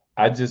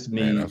 I just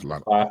need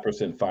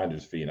 5%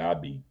 finder's fee, and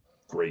I'd be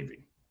gravy.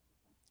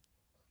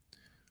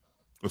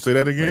 Let's say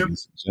that again,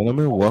 ladies and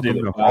gentlemen. Welcome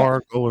to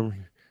Oracle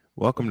Arena.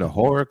 Welcome to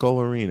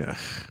Oracle Arena.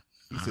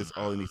 He says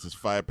all he needs is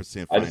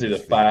 5%. I just need a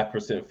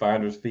 5%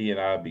 finder's fee, and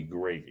I'd be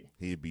gravy.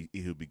 He'd be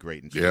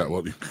great. Yeah,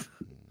 well,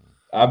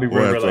 I'll be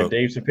running like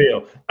Dave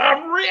Chappelle.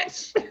 I'm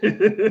rich.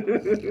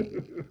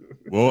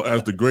 Well,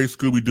 as the great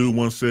Scooby Doo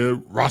once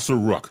said, Rasa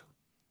Ruck.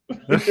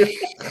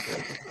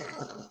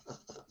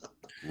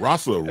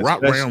 Rasa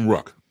Ram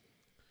Ruck.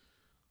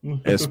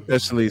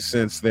 Especially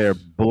since they're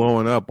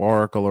blowing up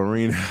Oracle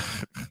Arena.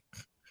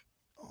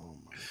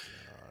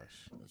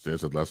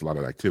 That's a lot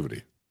of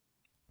activity.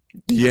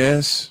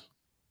 Yes.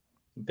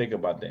 Think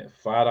about that.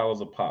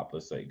 $5 a pop,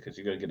 let's say, because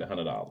you're gonna get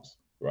 $100,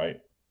 right?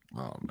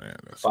 Oh man,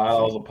 that's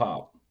 $5 a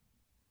pop.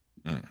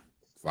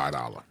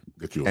 $5.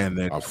 Get you And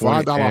they're a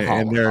 $5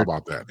 holler. How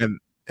about that?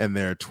 And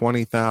they're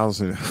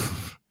 20,000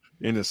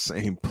 in the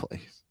same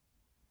place.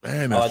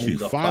 Man, All I that's need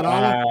cheap. is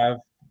a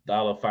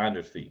 $5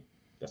 finder's fee.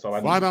 That's all I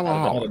need. $5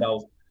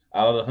 $100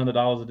 out of the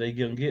 $100 that they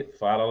gonna get,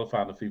 $5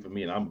 finder fee for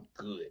me, and I'm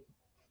good.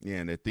 Yeah,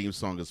 and their theme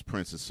song is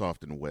Prince is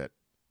Soft and Wet.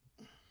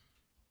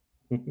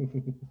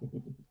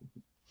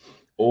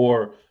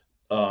 Or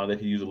they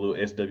could use a little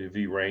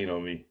SWV rain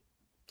on me.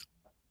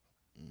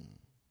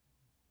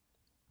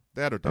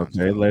 That or Don Okay,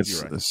 Stone.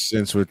 let's You're right.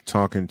 since we're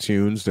talking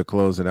tunes to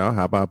close it out,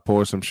 how about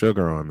Pour Some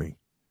Sugar on Me?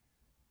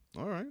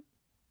 All right.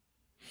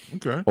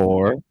 Okay.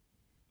 Or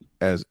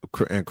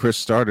and Chris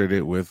started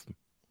it with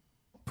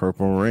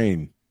Purple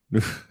Rain.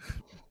 Blurple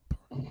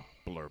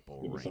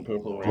Rain.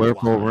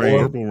 Blurple Rain.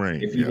 Purple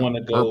Rain. If you want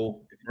to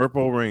go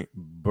Purple Rain.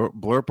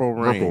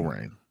 Blurple Rain. Purple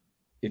Rain.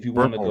 If you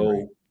want to Purple go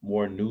Rain.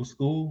 more new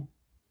school,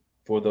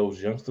 for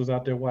those youngsters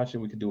out there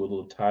watching, we could do a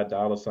little Ty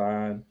Dolla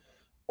 $ign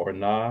or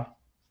Nah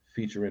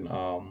featuring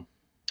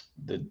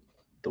the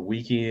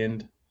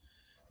Weeknd,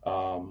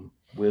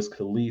 Wiz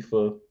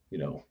Khalifa. You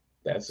know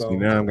that song. See,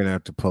 now I'm gonna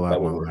have to pull out That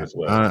my would work as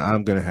well.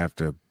 I'm gonna have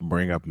to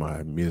bring up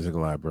my music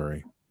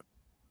library.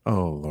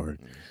 Oh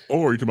Lord.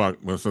 Or you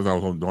talking about since I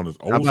was on this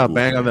old How about school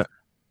Bang on thing.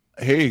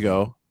 the Here you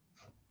go.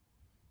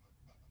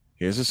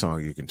 Here's a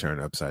song you can turn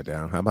upside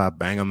down. How about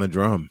Bang on the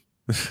Drum?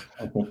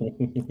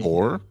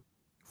 Or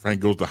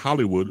Frank Goes to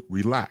Hollywood,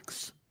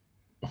 Relax.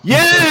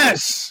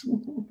 Yes.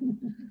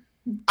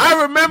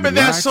 I remember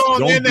Relax, that song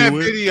don't in that do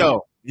it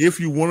video. If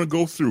you want to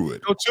go through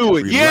it. Go to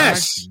it. Relax,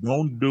 Yes.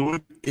 Don't do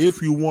it.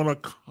 If you want to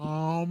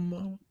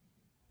calm.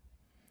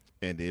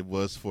 And it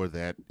was for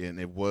that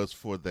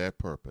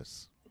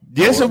purpose.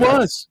 Yes, it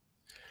was.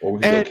 Or we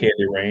can And go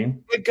Candy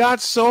Rain. It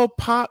got so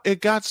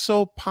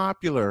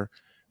popular,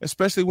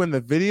 especially when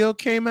the video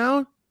came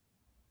out.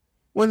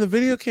 When the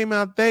video came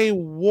out, they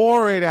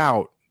wore it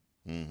out.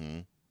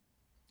 Mm-hmm.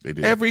 They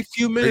did. Every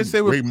few minutes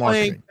they were Great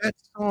playing marketing. that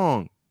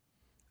song.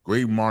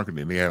 Great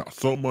marketing. They had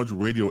so much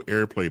radio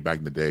airplay back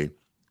in the day.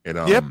 And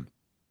Yep.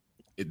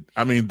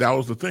 I mean, that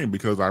was the thing,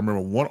 because I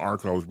remember one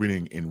article I was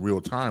reading in real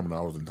time when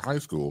I was in high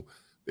school.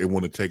 They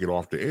wanted to take it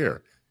off the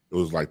air. It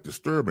was like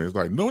disturbing. It's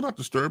like, no, not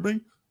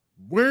disturbing.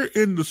 Where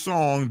in the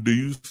song do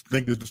you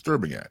think is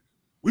disturbing at?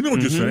 We know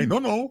what you're saying.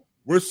 No.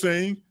 We're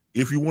saying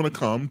if you want to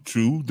come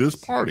to this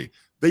party.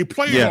 They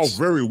played it all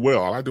very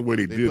well. I like the way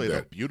they did played that.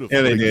 it beautifully.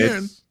 Yeah, they did.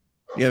 Again,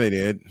 Yeah, they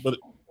did. But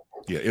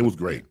yeah, it was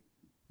great.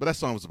 But that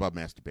song was about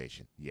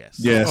masturbation. Yes.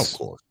 Yes. Of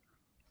course.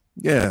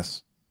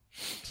 Yes.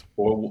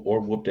 Or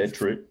Whoop That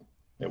Trick.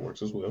 That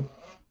works as well.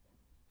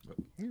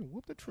 Yeah,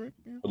 whoop the trick.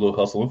 Yeah. A little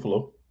Hustle and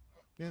Flow.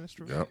 Yeah, that's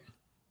true. Yep.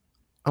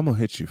 I'm gonna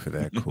hit you for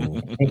that,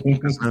 cool.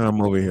 Because now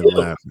I'm over here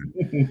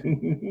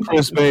laughing.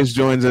 Chris Bates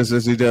joins us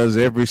as he does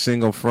every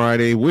single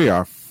Friday. We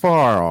are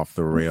far off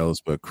the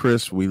rails, but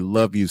Chris, we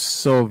love you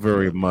so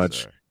very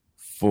much.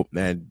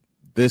 And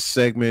this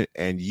segment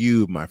and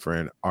you, my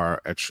friend,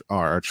 are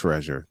a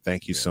treasure.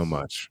 Thank you so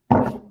much.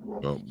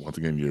 Well, once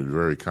again, you're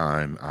very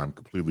kind. I'm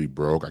completely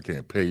broke. I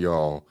can't pay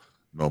y'all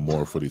no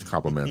more for these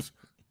compliments.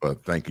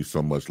 But thank you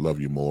so much. Love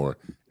you more.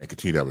 And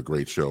continue to have a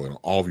great show. And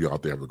all of you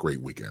out there have a great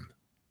weekend.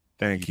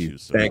 Thank you. too,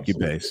 sir. Thank you,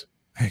 Bass.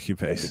 Thank you,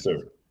 Thank you, Bass. sir.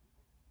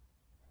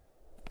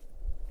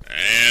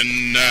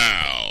 And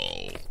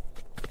now,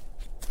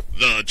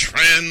 the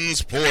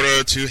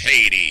transporter to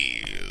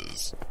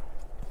Hades,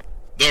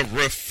 the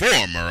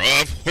reformer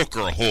of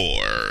hooker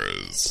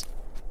whores,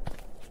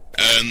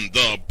 and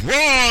the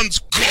bronze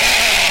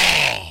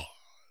god,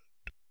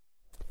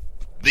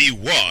 the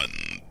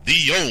one,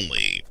 the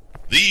only,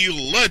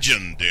 the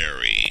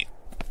legendary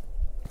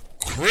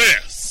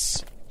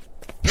Chris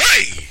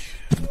Bay.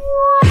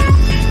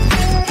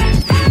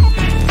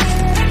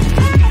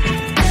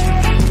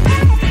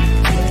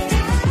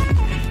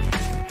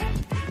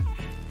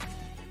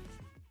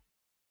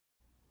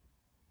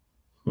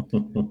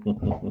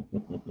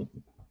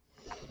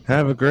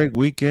 Have a great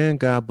weekend.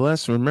 God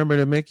bless. Remember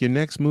to make your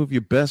next move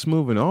your best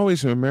move. And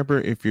always remember,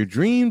 if your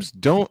dreams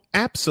don't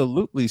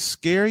absolutely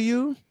scare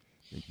you,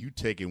 You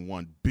taking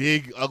one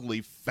big,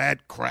 ugly,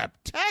 fat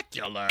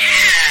craptacular.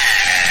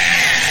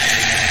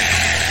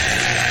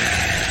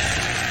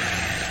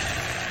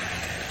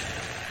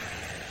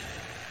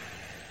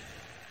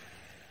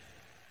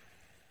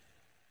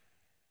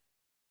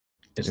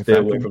 And If stay I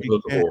away can from be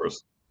hooker can- whores.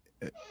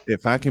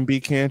 if I can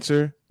beat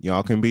cancer,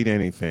 y'all can beat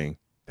anything.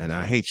 And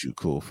I hate you,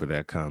 cool, for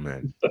that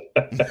comment.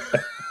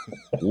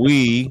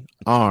 We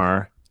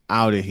are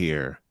out of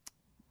here.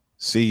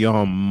 See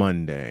y'all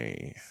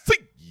Monday. See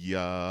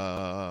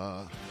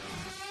ya.